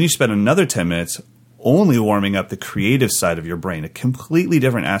 Then you spent another 10 minutes only warming up the creative side of your brain, a completely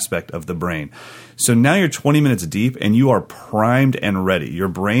different aspect of the brain. So now you're 20 minutes deep and you are primed and ready. Your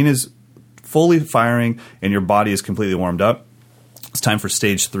brain is fully firing and your body is completely warmed up. It's time for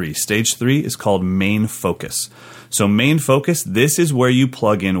stage 3. Stage 3 is called main focus. So main focus, this is where you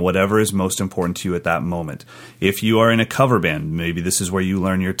plug in whatever is most important to you at that moment. If you are in a cover band, maybe this is where you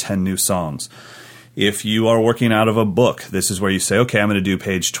learn your 10 new songs. If you are working out of a book, this is where you say, okay, I'm going to do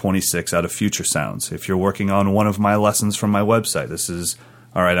page 26 out of Future Sounds. If you're working on one of my lessons from my website, this is,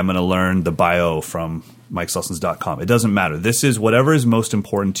 all right, I'm going to learn the bio from Mike'sLessons.com. It doesn't matter. This is whatever is most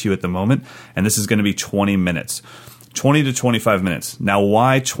important to you at the moment, and this is going to be 20 minutes. 20 to 25 minutes. Now,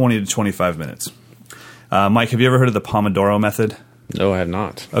 why 20 to 25 minutes? Mike, have you ever heard of the Pomodoro method? No, I have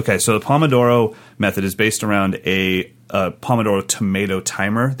not. Okay, so the Pomodoro method is based around a Pomodoro tomato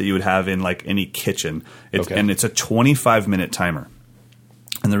timer that you would have in like any kitchen. And it's a 25-minute timer.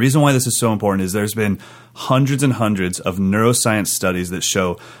 And the reason why this is so important is there's been hundreds and hundreds of neuroscience studies that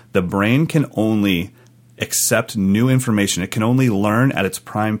show the brain can only accept new information. It can only learn at its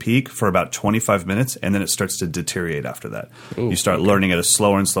prime peak for about 25 minutes, and then it starts to deteriorate after that. You start learning at a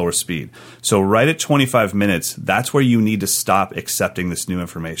slower and slower speed. So right at 25 minutes, that's where you need to stop accepting this new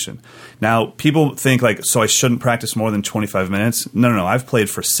information. Now, people think like, so I shouldn't practice more than 25 minutes? No. I've played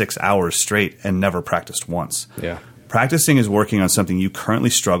for 6 hours straight and never practiced once. Yeah. Practicing is working on something you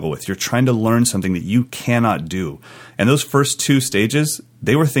currently struggle with. You're trying to learn something that you cannot do. And those first 2 stages,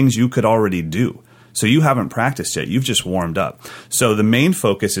 they were things you could already do. So you haven't practiced yet. You've just warmed up. So the main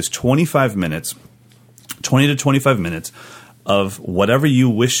focus is 25 minutes, 20 to 25 minutes of whatever you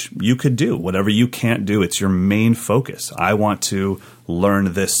wish you could do, whatever you can't do. It's your main focus. I want to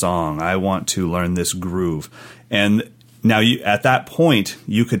learn this song. I want to learn this groove. And now at that point,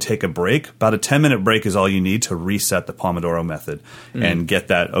 you could take a break. About a 10-minute break is all you need to reset the Pomodoro method and get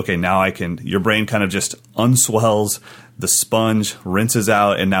that, okay, now your brain kind of just unswells, the sponge rinses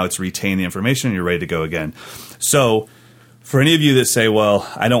out, and now it's retained the information and you're ready to go again. So for any of you that say,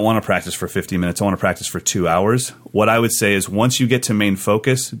 well, I don't want to practice for 50 minutes, I want to practice for 2 hours, what I would say is once you get to main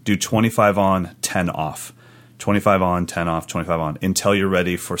focus, do 25 on, 10 off. 25 on, 10 off, 25 on, until you're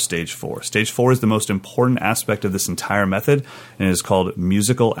ready for stage 4. Stage 4 is the most important aspect of this entire method, and it is called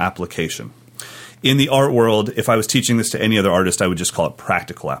musical application. In the art world, if I was teaching this to any other artist, I would just call it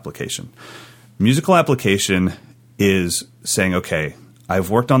practical application. Musical application is saying, okay, I've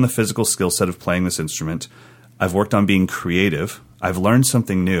worked on the physical skill set of playing this instrument. I've worked on being creative. I've learned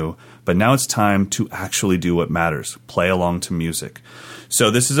something new, but now it's time to actually do what matters, play along to music. So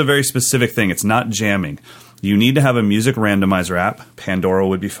this is a very specific thing. It's not jamming. You need to have a music randomizer app. Pandora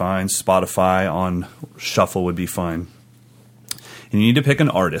would be fine. Spotify on shuffle would be fine. And you need to pick an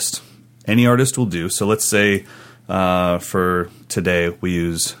artist. Any artist will do. So let's say for today we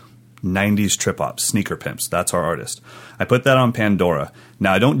use 90s trip-hop, Sneaker Pimps. That's our artist. I put that on Pandora.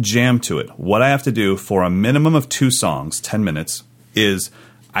 Now, I don't jam to it. What I have to do for a minimum of 2 songs, 10 minutes, is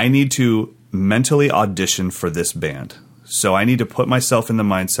I need to mentally audition for this band. So I need to put myself in the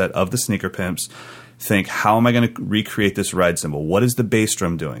mindset of the Sneaker Pimps, think, how am I going to recreate this ride cymbal? What is the bass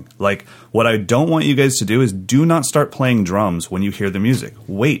drum doing? Like, what I don't want you guys to do is do not start playing drums when you hear the music.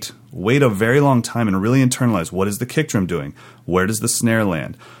 Wait a very long time and really internalize, what is the kick drum doing? Where does the snare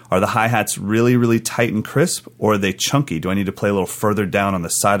land? Are the hi-hats really, really tight and crisp, or are they chunky? Do I need to play a little further down on the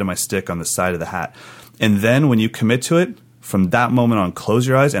side of my stick, on the side of the hat? And then when you commit to it, from that moment on, close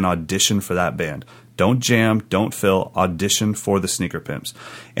your eyes and audition for that band. Don't jam, don't fill, audition for the Sneaker Pimps.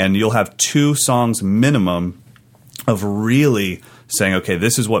 And you'll have 2 songs minimum of really saying, okay,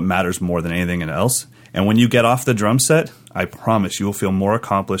 this is what matters more than anything else. And when you get off the drum set, I promise you will feel more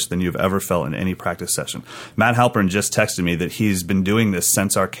accomplished than you've ever felt in any practice session. Matt Halpern just texted me that he's been doing this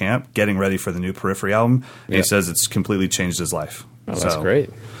since our camp, getting ready for the new Periphery album. And he says it's completely changed his life. Oh, that's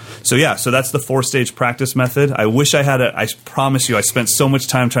great. So that's the 4-stage practice method. I wish I had I promise you, I spent so much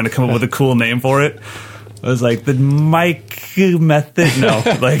time trying to come up with a cool name for it. I was like, the Mike method. No,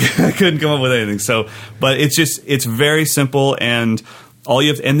 like I couldn't come up with anything. So, but it's very simple, and all you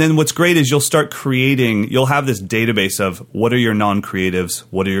have, and then what's great is you'll start creating, you'll have this database of what are your non-creatives,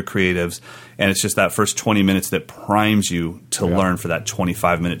 what are your creatives, and it's just that first 20 minutes that primes you to learn for that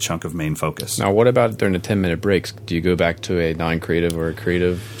 25-minute chunk of main focus. Now, what about during the 10-minute breaks? Do you go back to a non-creative or a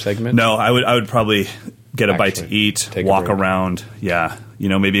creative segment? No, I would probably get a bite to eat, walk around,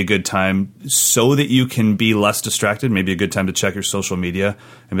 maybe a good time so that you can be less distracted, maybe a good time to check your social media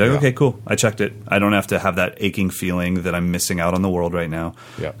and be like, okay, cool, I checked it. I don't have to have that aching feeling that I'm missing out on the world right now.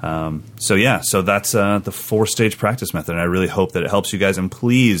 Yeah. So that's the 4-stage practice method, and I really hope that it helps you guys. And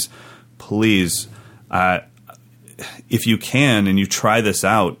please, if you can and you try this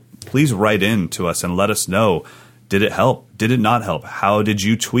out, please write in to us and let us know. Did it help? Did it not help? How did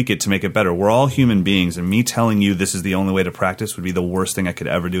you tweak it to make it better? We're all human beings, and me telling you this is the only way to practice would be the worst thing I could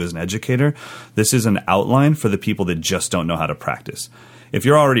ever do as an educator. This is an outline for the people that just don't know how to practice. If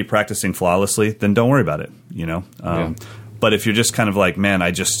you're already practicing flawlessly, then don't worry about it, But if you're just kind of like, man,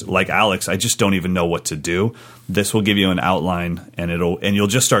 like Alex, I just don't even know what to do. This will give you an outline, and you'll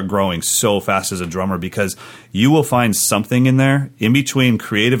just start growing so fast as a drummer, because you will find something in there in between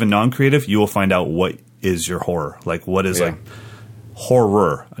creative and non-creative. You will find out what is your horror. Like, what is like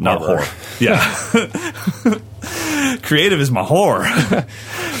horror, not horror. Yeah. Creative is my horror.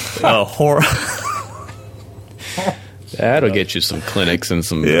 Horror. That'll get you some clinics and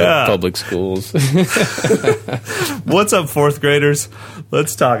some public schools. What's up, 4th graders?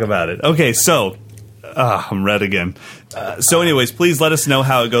 Let's talk about it. Okay, so I'm red again. So anyways, please let us know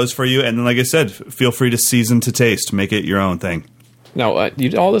how it goes for you. And then, like I said, feel free to season to taste. Make it your own thing. Now,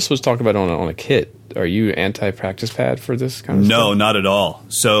 all this was talked about on a kit. Are you anti-practice pad for this kind of stuff? No, not at all.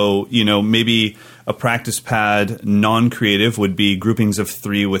 So, maybe a practice pad non-creative would be groupings of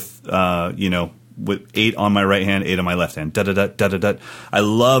 3 with, with 8 on my right hand, 8 on my left hand. Da-da-da-da-da-da. I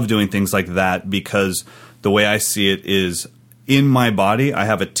love doing things like that, because the way I see it is, in my body, I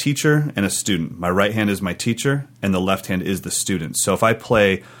have a teacher and a student. My right hand is my teacher, and the left hand is the student. So if I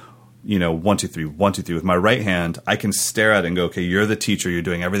play 1, 2, 3, 1, 2, 3 with my right hand, I can stare at it and go, okay, you're the teacher, you're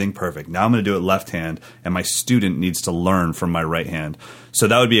doing everything perfect. Now I'm going to do it left hand, and my student needs to learn from my right hand. So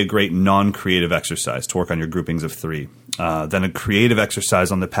that would be a great non-creative exercise to work on your groupings of 3. Then a creative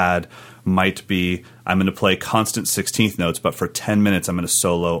exercise on the pad might be, I'm going to play constant 16th notes, but for 10 minutes I'm going to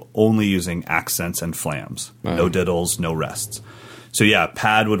solo only using accents and flams. No diddles, no rests. So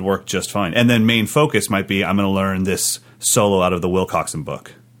pad would work just fine. And then main focus might be, I'm going to learn this solo out of the Wilcoxon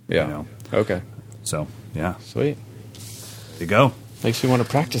book. Yeah. Okay. So, Sweet. There you go. Makes me want to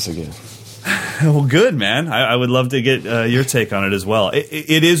practice again. Well, good, man. I would love to get your take on it as well.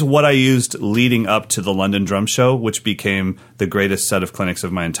 It is what I used leading up to the London Drum Show, which became the greatest set of clinics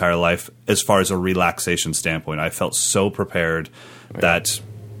of my entire life as far as a relaxation standpoint. I felt so prepared that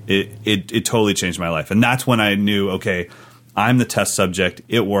it totally changed my life. And that's when I knew, okay, I'm the test subject.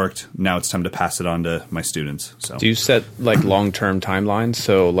 It worked. Now it's time to pass it on to my students. So, do you set like long-term timelines?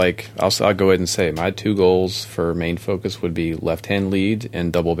 So, like, I'll go ahead and say my 2 goals for main focus would be left-hand lead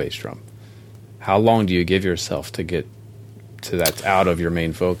and double bass drum. How long do you give yourself to get to that out of your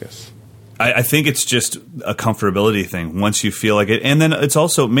main focus? I think it's just a comfortability thing once you feel like it. And then it's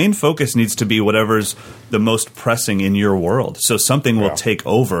also main focus needs to be whatever's the most pressing in your world. So something will take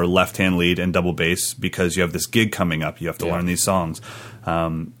over left-hand lead and double bass because you have this gig coming up. You have to learn these songs.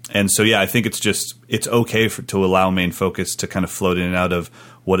 And so, I think it's okay to allow main focus to kind of float in and out of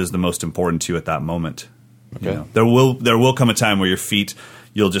what is the most important to you at that moment. Okay. You know, there will come a time where your feet,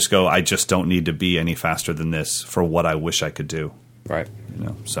 you'll just go, I just don't need to be any faster than this for what I wish I could do. Right. You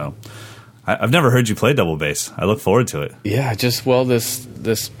know, so I've never heard you play double bass. I look forward to it. Yeah, this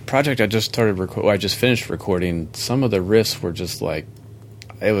project I just I just finished recording. Some of the riffs were just like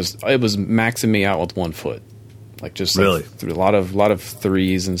it was maxing me out with 1 foot, like just really through a lot of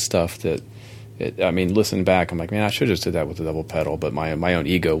threes and stuff. Listening back, I'm like, man, I should have just did that with a double pedal, but my own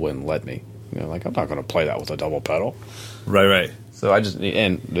ego wouldn't let me. You know, like I'm not going to play that with a double pedal. Right. So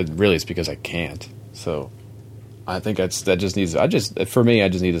it's because I can't. So. I think I just need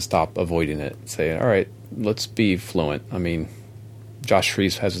to stop avoiding it. Say, all right, let's be fluent. I mean, Josh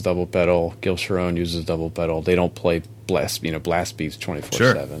Shreef has a double pedal. Gil Sharon uses a double pedal. They don't play blast beats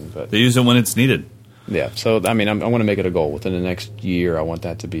 24/7, but they use it when it's needed. Yeah. So I want to make it a goal within the next year. I want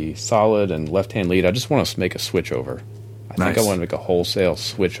that to be solid and left-hand lead. I just want to make a switch over. I think I want to make a wholesale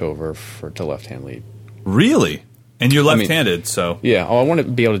switch over to left-hand lead. Really? And you're left-handed, so yeah. I want to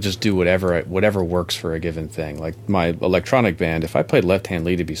be able to just do whatever works for a given thing. Like my electronic band, if I played left-hand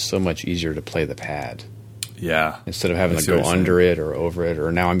lead, it'd be so much easier to play the pad. Yeah. Instead of having to go under it or over it,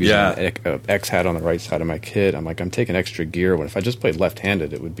 or now I'm using an X hat on the right side of my kit. I'm taking extra gear. When if I just played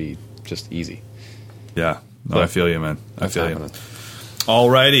left-handed, it would be just easy. Yeah. No, I feel you, man. I feel you.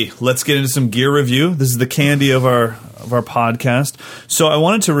 Alrighty, let's get into some gear review. This is the candy of our podcast. So I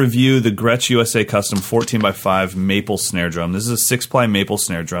wanted to review the Gretsch USA Custom 14x5 maple snare drum. This is a 6-ply maple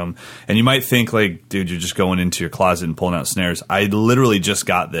snare drum. And you might think like, dude, you're just going into your closet and pulling out snares. I literally just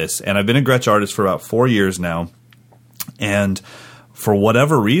got this. And I've been a Gretsch artist for about 4 years now. And for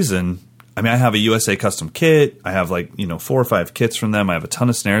whatever reason, I have a USA Custom kit. I have 4 or 5 kits from them. I have a ton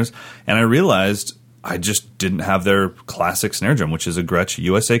of snares. And I realized I just didn't have their classic snare drum, which is a Gretsch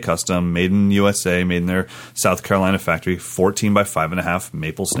USA Custom, made in USA, made in their South Carolina factory, 14x5.5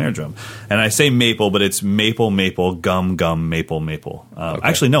 maple snare drum. And I say maple, but it's maple, gum, maple. Okay.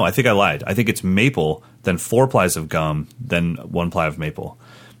 Actually, no, I think I lied. I think it's maple, then 4 plies of gum, then 1 ply of maple.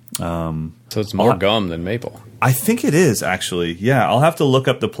 So it's more gum than maple. I think it is, actually. Yeah, I'll have to look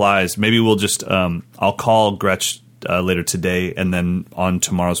up the plies. Maybe we'll just I'll call Gretsch later today, and then on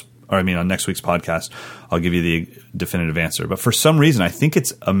next week's podcast, I'll give you the definitive answer. But for some reason, I think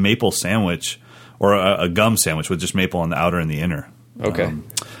it's a maple sandwich or a gum sandwich with just maple on the outer and the inner. Okay.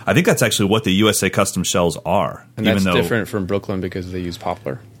 I think that's actually what the USA Custom shells are. And that's different from Brooklyn because they use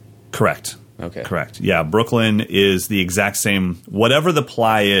poplar? Correct. Okay. Correct. Yeah, Brooklyn is the exact same. Whatever the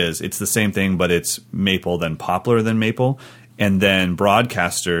ply is, it's the same thing, but it's maple, then poplar, then maple. And then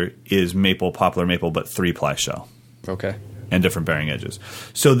Broadcaster is maple, poplar, maple, but 3-ply shell. Okay. And different bearing edges.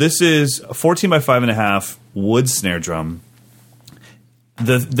 So this is a 14x5.5 wood snare drum.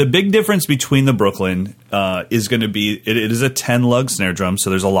 The big difference between the Brooklyn is going to be it is a 10-lug snare drum, so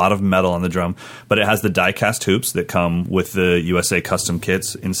there's a lot of metal on the drum, but it has the die-cast hoops that come with the USA Custom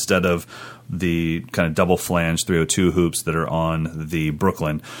kits instead of the kind of double flange 302 hoops that are on the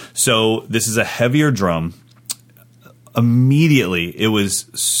Brooklyn. So this is a heavier drum. Immediately, it was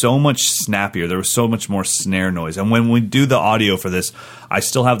so much snappier. There was so much more snare noise. And when we do the audio for this, I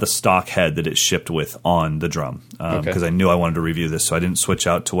still have the stock head that it shipped with on the drum because I knew I wanted to review this, so I didn't switch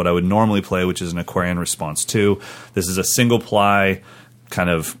out to what I would normally play, which is an Aquarian Response 2. This is a single-ply kind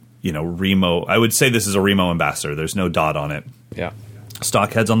of, Remo. I would say this is a Remo Ambassador. There's no dot on it. Yeah.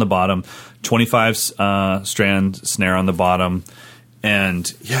 Stock heads on the bottom, 25 strand snare on the bottom. And,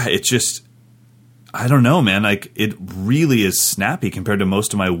 yeah, it just... I don't know, man. It really is snappy compared to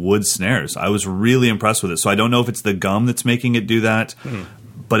most of my wood snares. I was really impressed with it. So I don't know if it's the gum that's making it do that,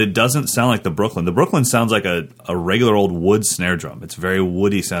 but it doesn't sound like the Brooklyn. The Brooklyn sounds like a regular old wood snare drum. It's very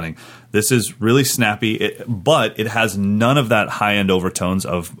woody sounding. This is really snappy, but it has none of that high-end overtones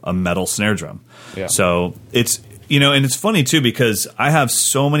of a metal snare drum. Yeah. So it's... and it's funny, too, because I have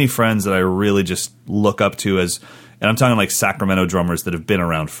so many friends that I really just look up to as... And I'm talking like Sacramento drummers that have been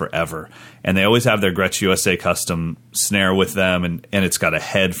around forever. And they always have their Gretsch USA Custom snare with them, and it's got a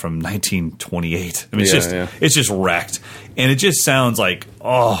head from 1928. It's just wrecked. And it just sounds like,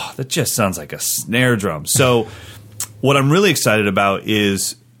 that just sounds like a snare drum. So what I'm really excited about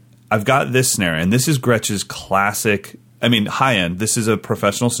is I've got this snare, and this is Gretsch's classic I mean, high end. This is a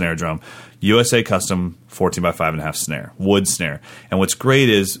professional snare drum, USA custom 14 by 5.5 snare, wood snare. And what's great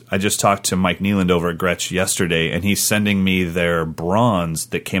is I just talked to Mike Nealand over at Gretsch yesterday, and he's sending me their bronze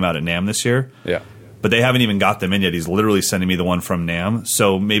that came out at NAMM this year. Yeah. But they haven't even got them in yet. He's literally sending me the one from NAMM.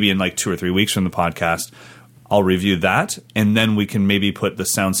 So maybe in like 2 or 3 weeks from the podcast, I'll review that, and then we can maybe put the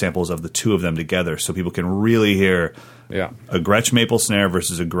sound samples of the two of them together so people can really hear a Gretsch maple snare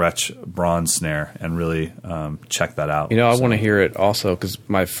versus a Gretsch bronze snare and really check that out. I want to hear it also because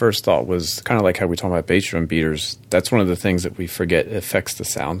my first thought was kind of like how we talk about bass drum beaters. That's one of the things that we forget affects the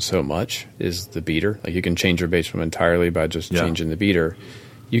sound so much is the beater. Like you can change your bass drum entirely by just changing the beater.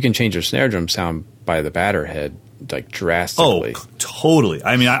 You can change your snare drum sound by the batter head like drastically. Oh, totally.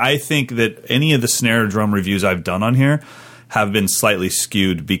 I mean, I think that any of the snare drum reviews I've done on here have been slightly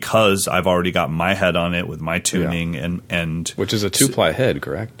skewed because I've already got my head on it with my tuning and which is a 2-ply head,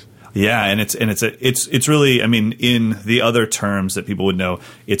 correct? Yeah, and it's really, I mean, in the other terms that people would know,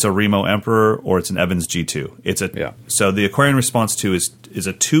 it's a Remo Emperor or it's an Evans G2. So the Aquarian Response 2 is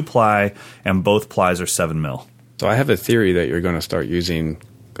a 2-ply and both plies are 7 mil. So I have a theory that you're going to start using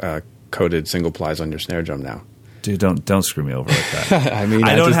coated single plies on your snare drum now. Dude, don't screw me over like that. I mean,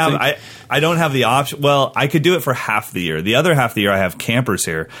 I don't have the option. Well, I could do it for half the year. The other half of the year, I have campers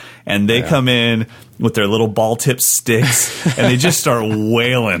here, and they come in with their little ball tip sticks, and they just start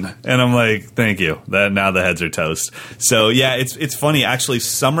wailing. And I'm like, thank you. Now the heads are toast. So yeah, it's funny actually.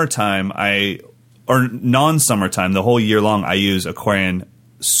 Summertime, or non-summertime, the whole year long, I use Aquarian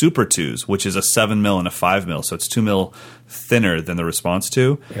Super 2s, which is a 7 mil and a 5 mil, so it's 2 mil thinner than the Response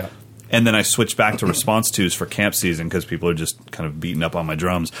 2. Yeah. And then I switched back to Response 2s for camp season because people are just kind of beating up on my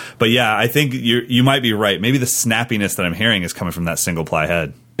drums. But yeah, I think you might be right. Maybe the snappiness that I'm hearing is coming from that single ply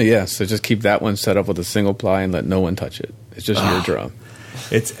head. Yeah, so just keep that one set up with a single ply and let no one touch it. It's just your drum.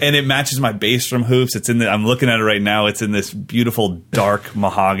 And it matches my bass drum hoops. I'm looking at it right now. It's in this beautiful dark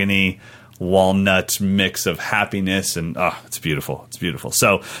mahogany walnut mix of happiness, and it's beautiful. It's beautiful.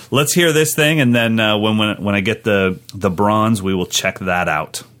 So let's hear this thing, and then when I get the bronze, we will check that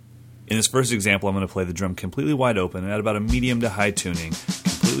out. In this first example, I'm going to play the drum completely wide open and at about a medium to high tuning,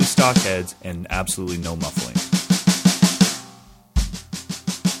 completely stock heads, and absolutely no muffling.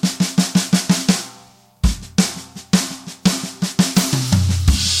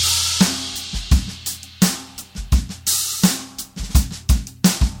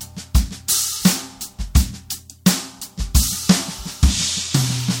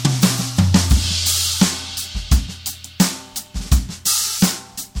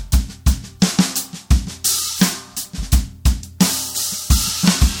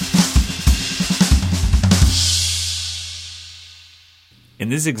 In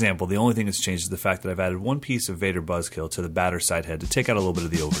this example, the only thing that's changed is the fact that I've added one piece of Vader Buzzkill to the batter side head to take out a little bit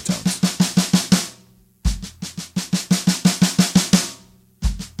of the overtones.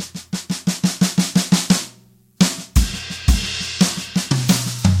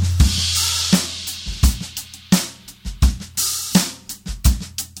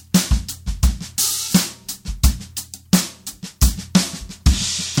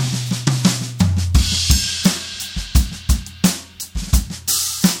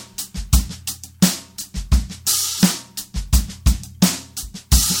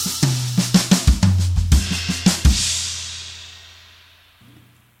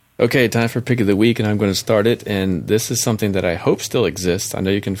 Okay, time for Pick of the Week, and I'm going to start it. And this is something that I hope still exists. I know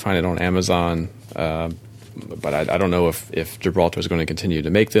you can find it on Amazon, but I don't know if Gibraltar is going to continue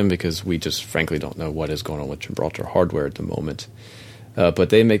to make them because we just frankly don't know what is going on with Gibraltar hardware at the moment. But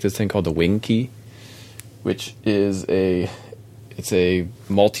they make this thing called the Wing Key, which is a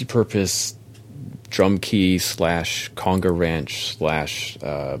multi-purpose drum key / conga wrench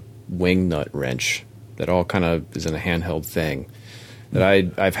 / wing nut wrench that all kind of is in a handheld thing.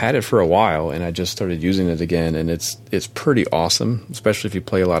 That I've had it for a while, and I just started using it again, and it's pretty awesome, especially if you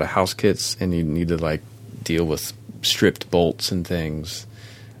play a lot of house kits and you need to like deal with stripped bolts and things.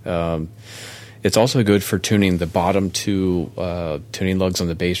 It's also good for tuning the bottom two tuning lugs on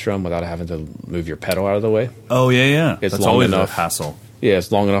the bass drum without having to move your pedal out of the way. Oh yeah, it's that's long always enough. A hassle. Yeah,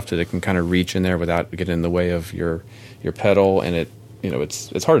 it's long enough that it can kind of reach in there without getting in the way of your pedal, and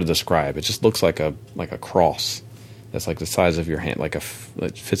it's hard to describe. It just looks like a cross. That's like the size of your hand,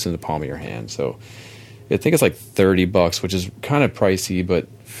 it fits in the palm of your hand. So I think it's like $30, which is kind of pricey, but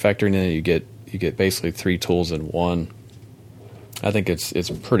factoring in you get basically 3 tools in one. I think it's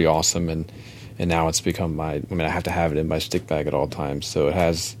pretty awesome, and now it's become I have to have it in my stick bag at all times. So it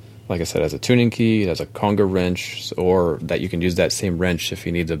has, like I said, has a tuning key, it has a conga wrench, or that you can use that same wrench if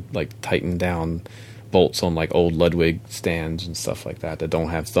you need to like tighten down bolts on like old Ludwig stands and stuff like that don't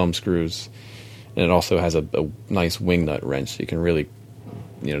have thumb screws. And it also has a nice wing nut wrench. So you can really,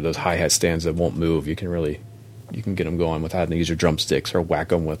 those hi-hat stands that won't move, you can get them going without having to use your drumsticks or whack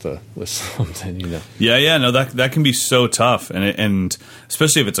them with something, Yeah, no, that can be so tough, and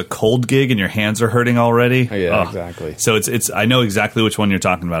especially if it's a cold gig and your hands are hurting already. Yeah, exactly. So it's I know exactly which one you're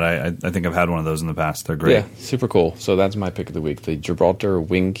talking about. I think I've had one of those in the past. They're great. Yeah, super cool. So that's my pick of the week, the Gibraltar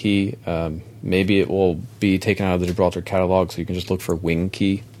Wing Key. Maybe it will be taken out of the Gibraltar catalog, so you can just look for Wing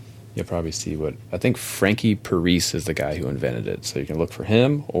Key. You'll probably see I think Frankie Parise is the guy who invented it. So you can look for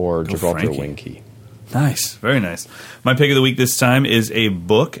him or Gibraltar Wing Key. Nice. Very nice. My pick of the week this time is a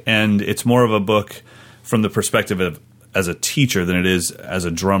book, and it's more of a book from the perspective of as a teacher than it is as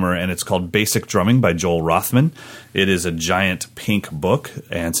a drummer, and it's called Basic Drumming by Joel Rothman. It is a giant pink book,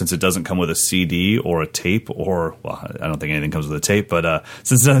 and since it doesn't come with a CD or a tape I don't think anything comes with a tape, but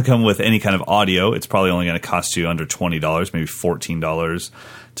since it doesn't come with any kind of audio, it's probably only going to cost you under $20, maybe $14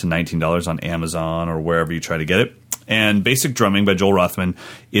 to $19 on Amazon or wherever you try to get it. And Basic Drumming by Joel Rothman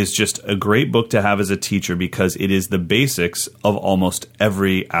is just a great book to have as a teacher because it is the basics of almost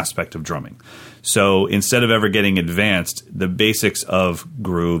every aspect of drumming. So instead of ever getting advanced, the basics of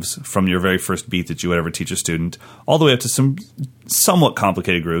grooves from your very first beat that you would ever teach a student all the way up to some somewhat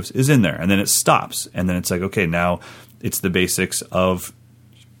complicated grooves is in there. And then it stops. And then it's like, okay, now it's the basics of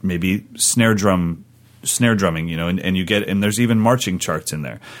maybe snare drumming, and you get, and there's even marching charts in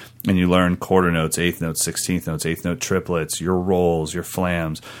there. And you learn quarter notes, eighth notes, 16th notes, eighth note triplets, your rolls, your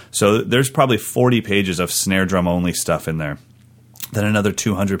flams. So there's probably 40 pages of snare drum only stuff in there. Then another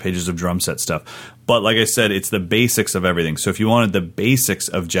 200 pages of drum set stuff. But like I said, it's the basics of everything. So if you wanted the basics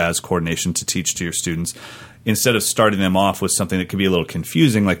of jazz coordination to teach to your students, instead of starting them off with something that could be a little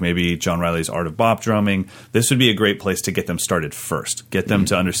confusing, like maybe John Riley's Art of Bop Drumming, this would be a great place to get them started first. Get them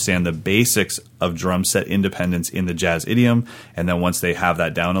to understand the basics of drum set independence in the jazz idiom, and then once they have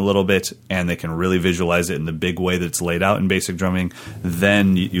that down a little bit and they can really visualize it in the big way that's laid out in basic drumming,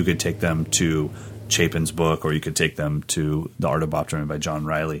 then you could take them to Chapin's book, or you could take them to The Art of Bop Drumming by John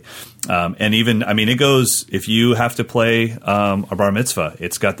Riley. And even, it goes, if you have to play a bar mitzvah,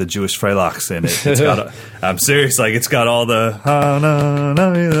 it's got the Jewish Freilachs in it. It's got, I'm serious, it's got all the,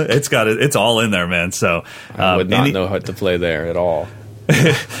 it's all in there, man. So I would not know how to play there at all.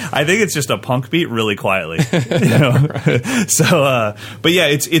 I think it's just a punk beat really quietly. So, but yeah,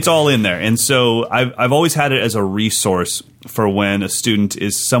 it's all in there. And so I've always had it as a resource for when a student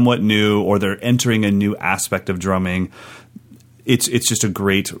is somewhat new or they're entering a new aspect of drumming. It's just a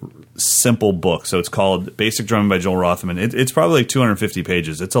great, simple book. So it's called Basic Drumming by Joel Rothman. It's probably 250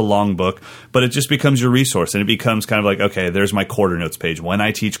 pages. It's a long book, but it just becomes your resource. And it becomes kind of like, okay, there's my quarter notes page. When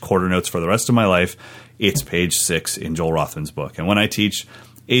I teach quarter notes for the rest of my life, it's page 6 in Joel Rothman's book. And when I teach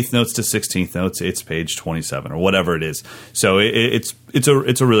eighth notes to 16th notes, it's page 27 or whatever it is. So it's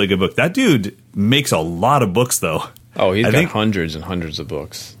a really good book. That dude makes a lot of books, though. Oh, he's got hundreds and hundreds of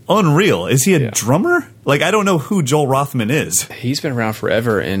books. Unreal. Is he a drummer? I don't know who Joel Rothman is. He's been around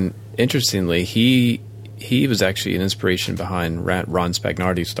forever, and interestingly, he was actually an inspiration behind Ron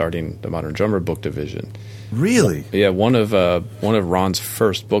Spagnardi starting the Modern Drummer book division. Really? Yeah, one of Ron's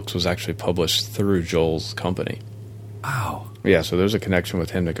first books was actually published through Joel's company. Wow. Yeah, so there's a connection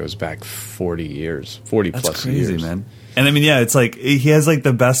with him that goes back 40 years, 40 That's plus crazy, years. Man. And it's he has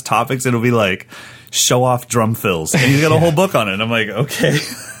the best topics. It'll be show off drum fills. And he's got a whole book on it. And I'm like, okay.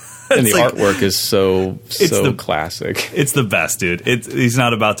 And the artwork is so classic. It's the best, dude. He's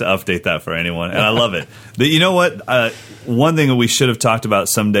not about to update that for anyone. And I love it. But you know what? One thing that we should have talked about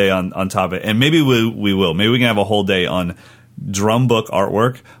someday on topic, and maybe we will. Maybe we can have a whole day on drum book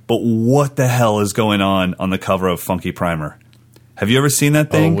artwork. But what the hell is going on the cover of Funky Primer? Have you ever seen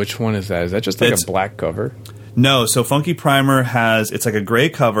that thing? Oh, which one is that? Is that just a black cover? No. So Funky Primer it's a gray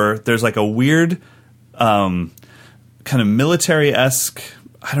cover. There's a weird kind of military-esque,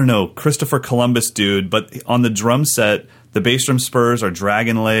 I don't know, Christopher Columbus dude, but on the drum set, the bass drum spurs are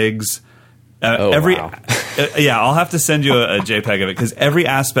dragon legs. Wow. I'll have to send you a JPEG of it, because every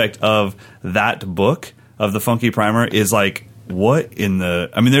aspect of that book, of the Funky Primer, is what in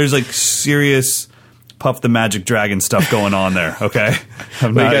the... there's serious Puff the Magic Dragon stuff going on there, okay?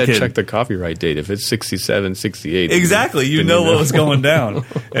 You got to check the copyright date. If it's 67, 68. Exactly. You know what was going down.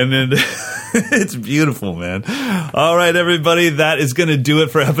 And then it's beautiful, man. All right, everybody. That is going to do it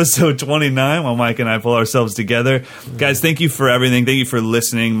for episode 29 while Mike and I pull ourselves together. Guys, thank you for everything. Thank you for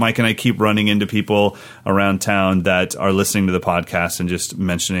listening. Mike and I keep running into people around town that are listening to the podcast and just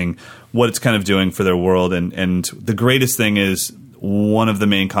mentioning what it's kind of doing for their world. And the greatest thing is, one of the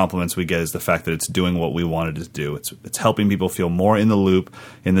main compliments we get is the fact that it's doing what we wanted to do. It's helping people feel more in the loop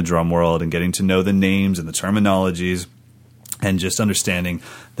in the drum world and getting to know the names and the terminologies and just understanding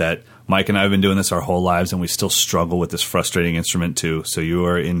that Mike and I have been doing this our whole lives, and we still struggle with this frustrating instrument too. So you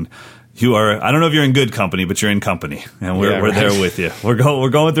are, I don't know if you're in good company, but you're in company, and we're there with you. We're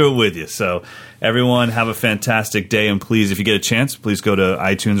going through it with you. So everyone have a fantastic day, and please, if you get a chance, please go to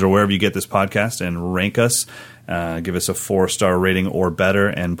iTunes or wherever you get this podcast and rank us. Give us a 4-star rating or better,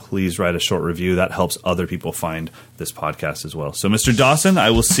 and please write a short review. That helps other people find this podcast as well. So, Mr. Dawson,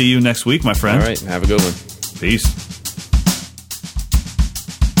 I will see you next week, my friend. All right. Have a good one. Peace.